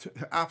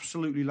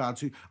 Absolutely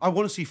lads who I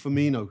want to see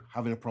Firmino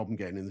having a problem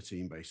getting in the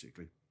team,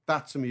 basically.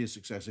 That, to me, is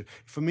success. If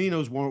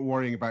Firmino's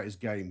worrying about his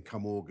game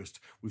come August,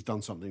 we've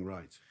done something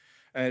right.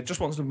 Just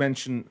wanted to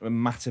mention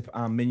Matip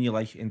and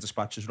Mignolet in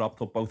dispatches. Rob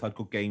thought both had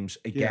good games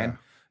again.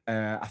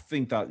 Yeah. I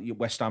think that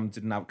West Ham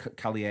didn't have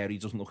Cagliari,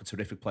 doesn't look a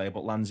terrific player,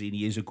 but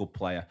Lanzini is a good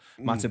player.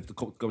 Matip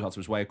goes out of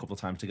his way a couple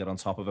of times to get on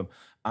top of him.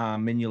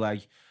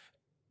 Mignolet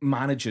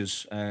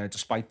manages,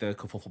 despite the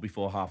kerfuffle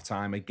before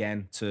half-time,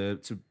 again, to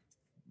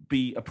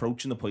be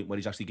approaching the point where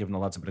he's actually giving the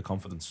lads a bit of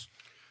confidence.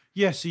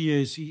 Yes, he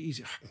is.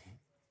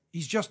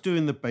 He's just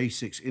doing the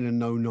basics in a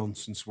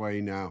no-nonsense way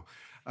now.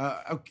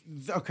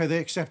 Okay, they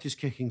accept his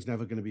kicking's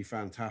never going to be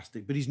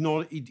fantastic, but he's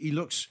not.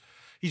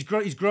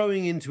 He's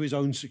growing into his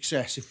own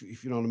success,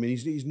 if you know what I mean.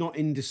 He's not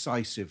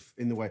indecisive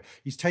in the way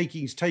he's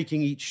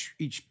taking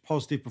each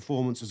positive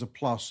performance as a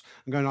plus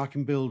and going, I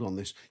can build on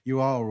this. You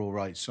are all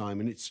right,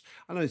 Simon.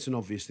 I know it's an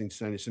obvious thing to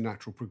say, and it's a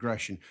natural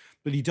progression,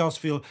 but he does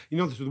feel.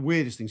 The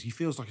weirdest things. He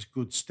feels like a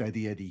good,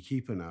 steady Eddie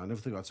keeper now. I never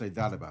think I'd say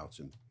that about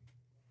him.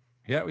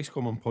 Yeah, he's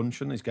coming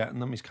punching, he's getting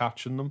them, he's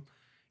catching them.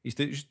 He's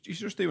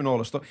just doing all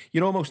the stuff.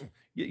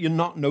 You're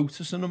not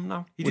noticing him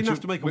now. He didn't have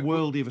to make a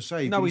worldie of a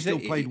save, but he still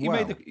played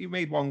well. He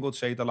made one good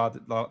save. The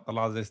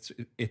lad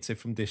hits it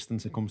from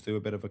distance. It comes through a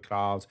bit of a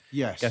crowd.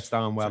 Yes. Gets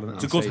down well.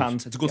 It's a good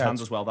hand. It's a good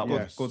hand as well, that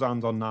one. Good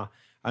hand on that.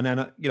 And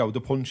then,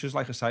 the punches,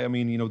 like I say, I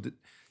mean,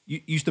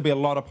 used to be a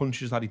lot of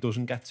punches that he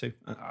doesn't get to,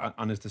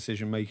 and his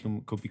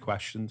decision-making could be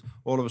questioned.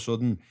 All of a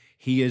sudden,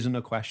 he isn't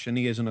a question.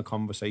 He isn't a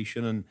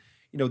conversation. And,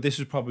 this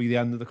is probably the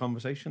end of the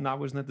conversation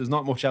now, isn't it? There's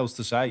not much else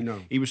to say. No.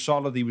 He was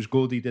solid, he was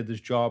good, he did his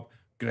job,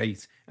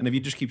 great. And if you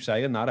just keep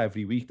saying that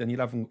every week, then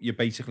you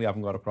basically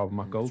haven't got a problem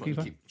at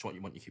goalkeeper. It's what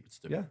you want your keeper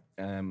to do.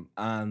 Yeah.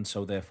 And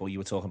so therefore you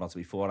were talking about it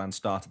before and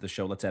started the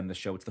show. Let's end the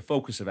show. It's the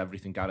focus of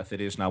everything, Gareth.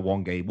 It is now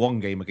one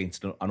game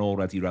against an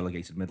already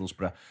relegated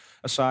Middlesbrough.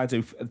 Aside,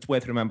 it's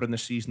worth remembering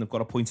this season they've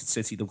got a point at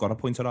City, they've got a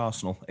point at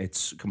Arsenal.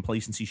 It's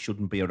complacency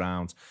shouldn't be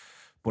around,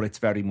 but it's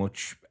very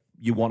much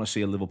you want to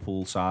see a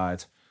Liverpool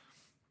side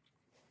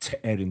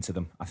tear into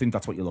them. I think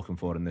that's what you're looking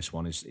for in this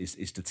one,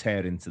 is to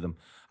tear into them.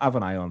 Have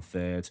an eye on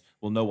third.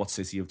 We'll know what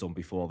City have done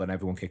before. Then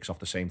everyone kicks off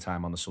the same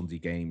time on the Sunday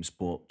games.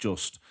 But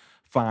just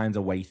find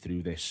a way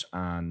through this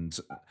and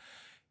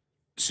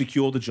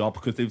secure the job,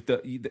 because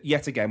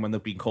yet again, when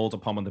they've been called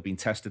upon, when they've been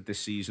tested this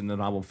season, they're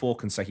now on 4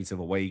 consecutive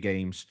away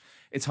games.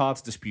 It's hard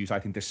to dispute. I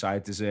think this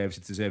side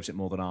deserves it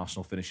more than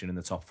Arsenal finishing in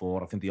the top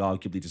 4. I think they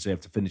arguably deserve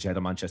to finish ahead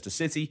of Manchester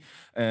City,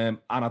 and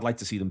I'd like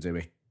to see them do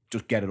it.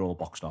 Just get it all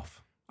boxed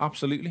off.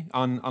 Absolutely,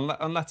 and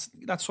let's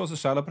sort of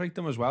celebrate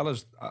them as well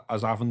as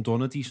having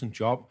done a decent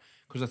job,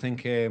 because I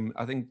think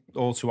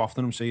all too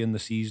often I'm seeing the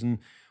season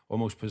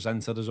almost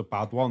presented as a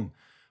bad one.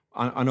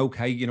 And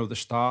okay, you know, the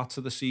start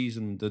of the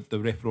season, the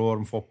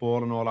rip-roaring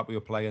football and all that we were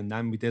playing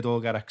then, we did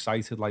all get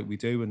excited like we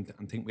do and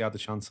think we had the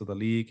chance of the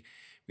league.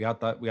 We had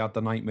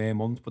the nightmare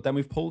month, but then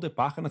we've pulled it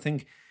back, and I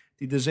think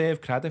they deserve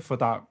credit for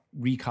that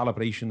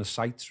recalibration of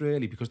sights,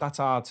 really, because that's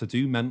hard to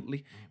do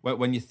mentally.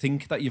 When you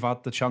think that you've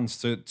had the chance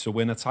to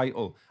win a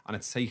title and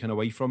it's taken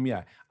away from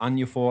you, and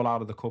you fall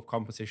out of the cup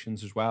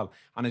competitions as well,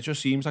 and it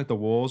just seems like the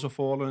walls are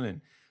falling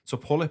in. To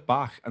pull it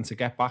back and to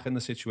get back in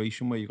the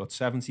situation where you got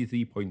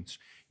 73 points,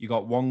 you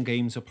got 1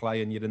 game to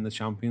play and you're in the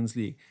Champions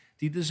League,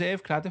 they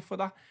deserve credit for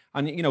that.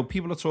 And, you know,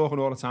 people are talking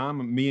all the time,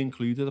 and me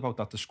included, about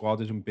that the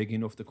squad isn't big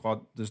enough,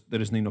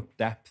 there isn't enough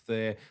depth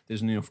there, there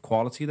isn't enough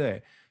quality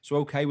there. So,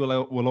 okay, we'll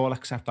all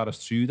accept that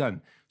as true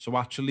then. So,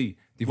 actually,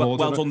 they've all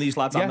done these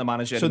lads and the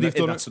manager in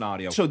that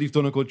scenario. So, they've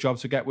done a good job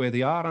to get where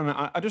they are. And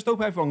I just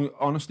hope everyone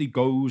honestly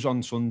goes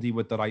on Sunday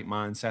with the right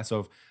mindset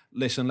of,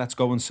 listen, let's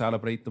go and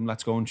celebrate them,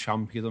 let's go and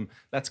champion them,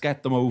 let's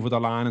get them over the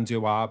line and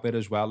do our bit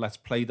as well. Let's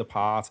play the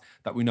part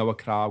that we know a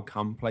crowd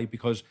can play,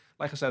 because,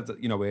 like I said,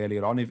 you know,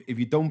 earlier on, if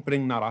you don't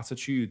bring that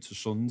attitude to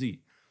Sunday,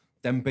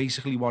 then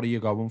basically what are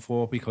you going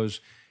for? Because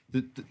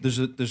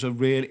it's a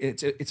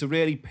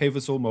really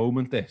pivotal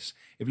moment, this.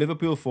 If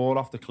Liverpool fall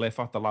off the cliff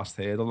at the last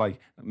hurdle, like,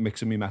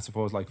 mixing me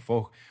metaphors like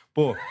fuck,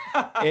 but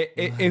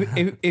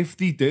if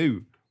they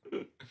do,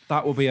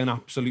 that will be an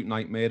absolute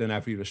nightmare in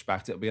every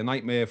respect. It'll be a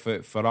nightmare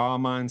for our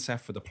mindset,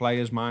 for the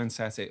players'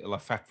 mindset. It'll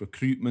affect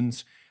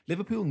recruitment.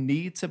 Liverpool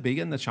need to be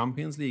in the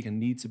Champions League and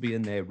need to be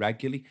in there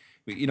regularly.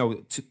 You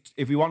know,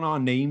 if we want our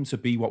name to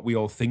be what we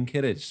all think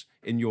it is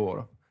in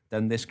Europe,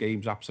 then this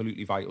game's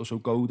absolutely vital. So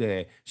go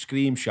there,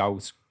 scream,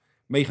 shout,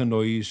 make a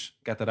noise,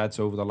 get the Reds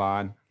over the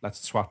line.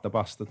 Let's swat the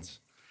bastards.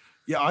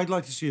 Yeah, I'd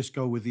like to see us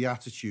go with the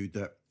attitude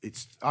that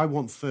I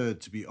want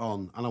third to be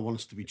on, and I want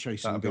us to be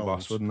chasing goals. That'd be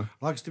boss, wouldn't it?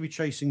 I'd like us to be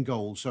chasing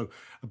goals. So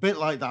a bit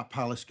like that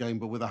Palace game,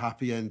 but with a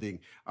happy ending.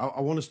 I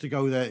want us to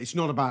go there. It's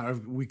not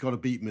about we've got to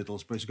beat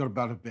Middlesbrough. It's got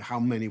about how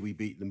many we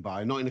beat them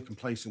by. Not in a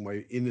complacent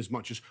way, in as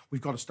much as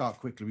we've got to start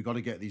quickly. We've got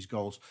to get these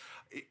goals.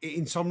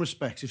 In some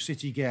respects, if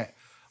City get,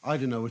 I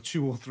don't know, a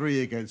 2 or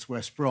 3 against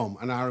West Brom,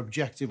 and our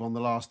objective on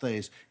the last day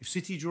is, if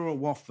City draw at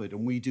Watford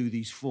and we do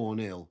these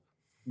 4-0,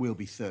 we'll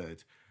be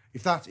third.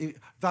 If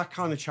that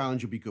kind of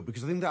challenge would be good,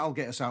 because I think that'll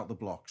get us out of the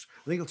blocks.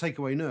 I think it'll take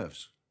away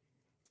nerves.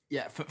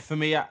 Yeah, for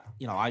me,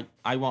 you know,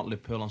 I want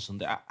Liverpool on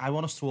Sunday. I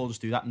want us to all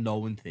just do that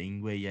knowing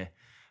thing where you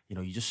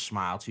just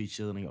smile to each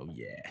other and go,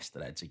 yes,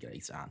 the Reds are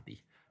great, aren't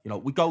they? You know,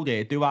 we go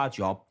there, do our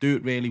job, do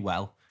it really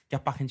well,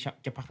 get back in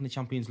the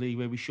Champions League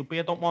where we should be.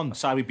 I don't want...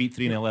 Sorry, we beat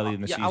 3-0 early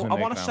in the season. I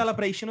want a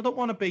celebration. I don't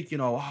want a big,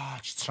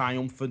 just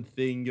triumphant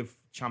thing of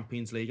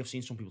Champions League. I've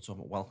seen some people talk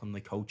about welcoming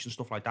the coach and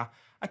stuff like that.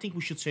 I think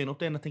we should turn up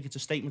there, and I think it's a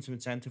statement of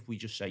intent if we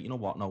just say, you know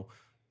what, no,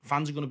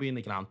 fans are going to be in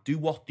the ground, do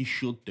what they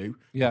should do.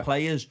 Yeah. The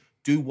players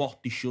do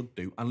what they should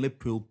do, and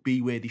Liverpool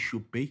be where they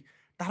should be.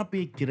 That'd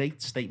be a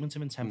great statement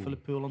of intent for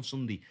Liverpool on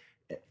Sunday.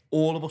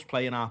 All of us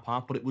playing our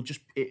part, but it would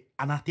just...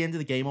 and at the end of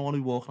the game, I want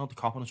to be walking out the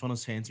Kop and I just want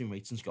to turn to my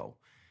mates and go,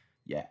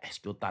 yeah, it's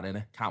good, that,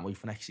 innit? Can't wait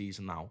for next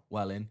season now.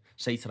 Well in.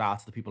 Say to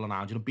the people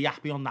around you. Be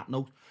happy on that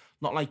note.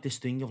 Not like this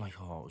thing of like,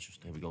 oh, it's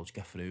just, here we go, just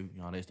get through.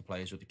 You know, there's the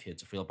players with the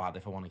kids. I feel bad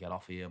if I want to get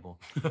off here, but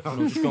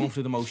just going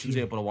through the motions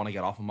here, but I want to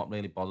get off. I'm not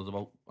really bothered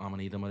about how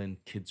many of them are in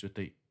kids with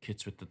the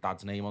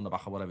dad's name on the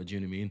back or whatever. Do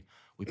you know what I mean?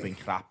 We've been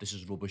crap. This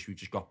is rubbish. We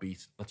just got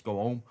beat. Let's go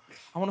home.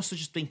 I want us to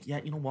just think,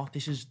 yeah, you know what?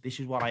 This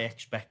is what I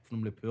expect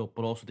from Liverpool,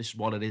 but also this is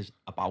what it is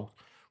about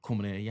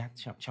coming here.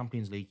 Yeah,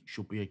 Champions League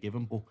should be a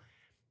given, but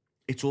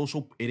it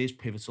is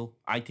pivotal.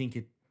 I think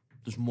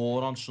there's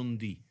more on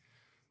Sunday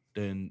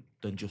than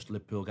just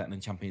Liverpool getting in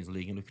Champions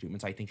League and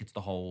recruitment. I think it's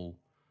the whole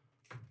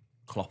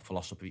Klopp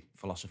philosophy.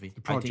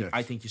 The project.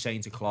 I think you're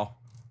saying to Klopp,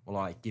 well,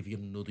 I give you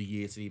another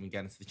year to even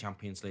get into the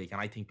Champions League. And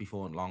I think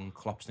before long,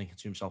 Klopp's thinking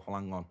to himself, well,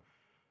 hang on,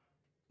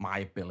 my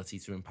ability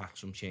to impact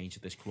some change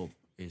at this club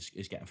is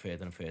getting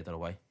further and further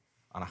away.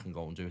 And I can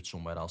go and do it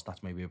somewhere else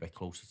that's maybe a bit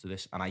closer to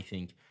this. And I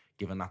think,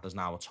 given that there's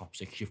now a top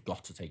 6, you've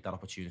got to take that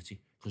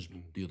opportunity, because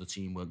the other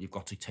team will. You've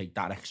got to take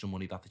that extra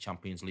money that the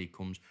Champions League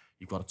comes.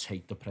 You've got to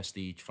take the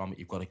prestige from it.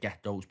 You've got to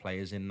get those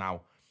players in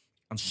now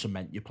and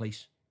cement your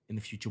place in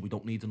the future. We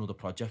don't need another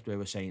project where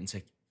we're saying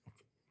to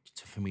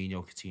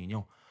Firmino,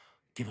 Coutinho,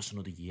 give us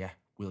another year.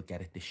 We'll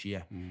get it this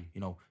year.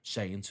 You know,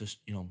 saying to,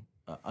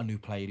 a new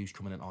player who's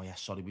coming in, oh yeah,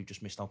 sorry, we've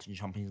just missed out on the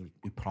Champions League.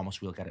 We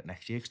promise we'll get it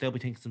next year. Because they'll be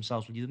thinking to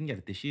themselves, well, you didn't get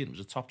it this year. It was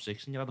a top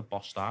 6 and you had a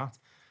boss start.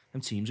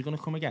 Them teams are going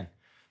to come again.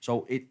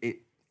 So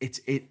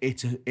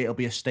it'll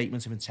be a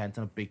statement of intent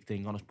and a big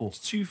thing on us. But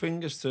 2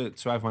 fingers to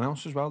everyone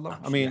else as well, though.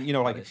 Absolutely. I mean, you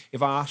know, like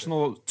if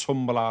Arsenal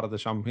tumble out of the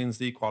Champions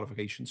League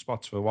qualification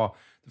spots for what,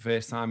 the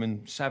first time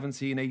in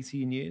 17,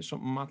 18 years,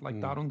 something mad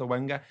like that under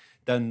Wenger,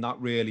 then that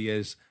really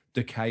is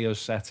decay has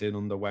set in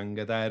under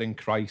Wenger. They're in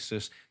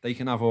crisis. They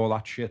can have all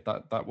that shit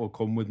that will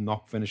come with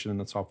not finishing in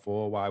the top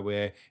 4 while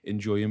we're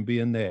enjoying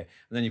being there. And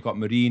then you've got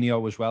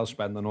Mourinho as well,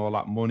 spending all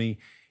that money.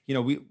 You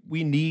know,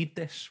 we need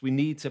this. We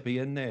need to be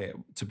in there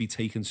to be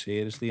taken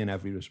seriously in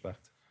every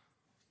respect.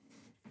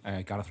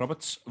 Gareth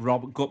Roberts,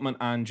 Rob Gutmann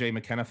and Jay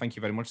McKenna, thank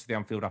you very much to the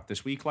Anfield app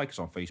this week. Like us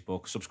on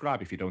Facebook,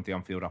 subscribe if you don't,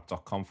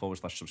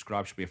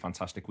 theanfieldapp.com/subscribe. Should be a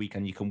fantastic week,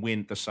 and you can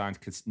win the signed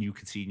new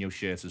Coutinho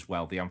shirt as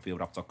well,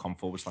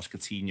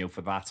 theanfieldapp.com/Coutinho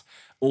for that.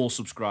 All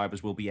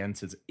subscribers will be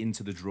entered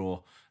into the draw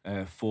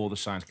for the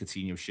signed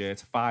Coutinho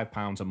shirt.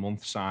 £5 a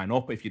month, sign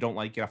up. If you don't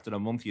like it after a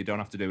month, you don't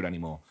have to do it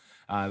anymore.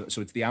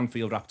 So it's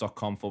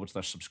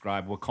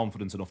theanfieldapp.com/subscribe. We're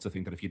confident enough to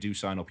think that if you do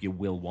sign up, you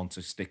will want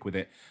to stick with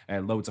it.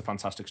 Loads of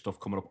fantastic stuff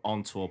coming up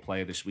on Tour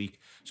Player this week.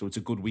 So it's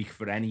a good week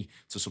for any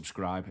to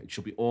subscribe. It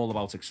should be all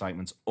about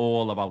excitement,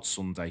 all about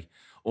Sunday,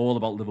 all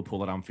about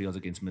Liverpool at Anfield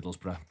against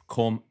Middlesbrough.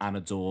 Come and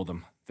adore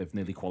them. They've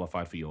nearly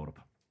qualified for Europe.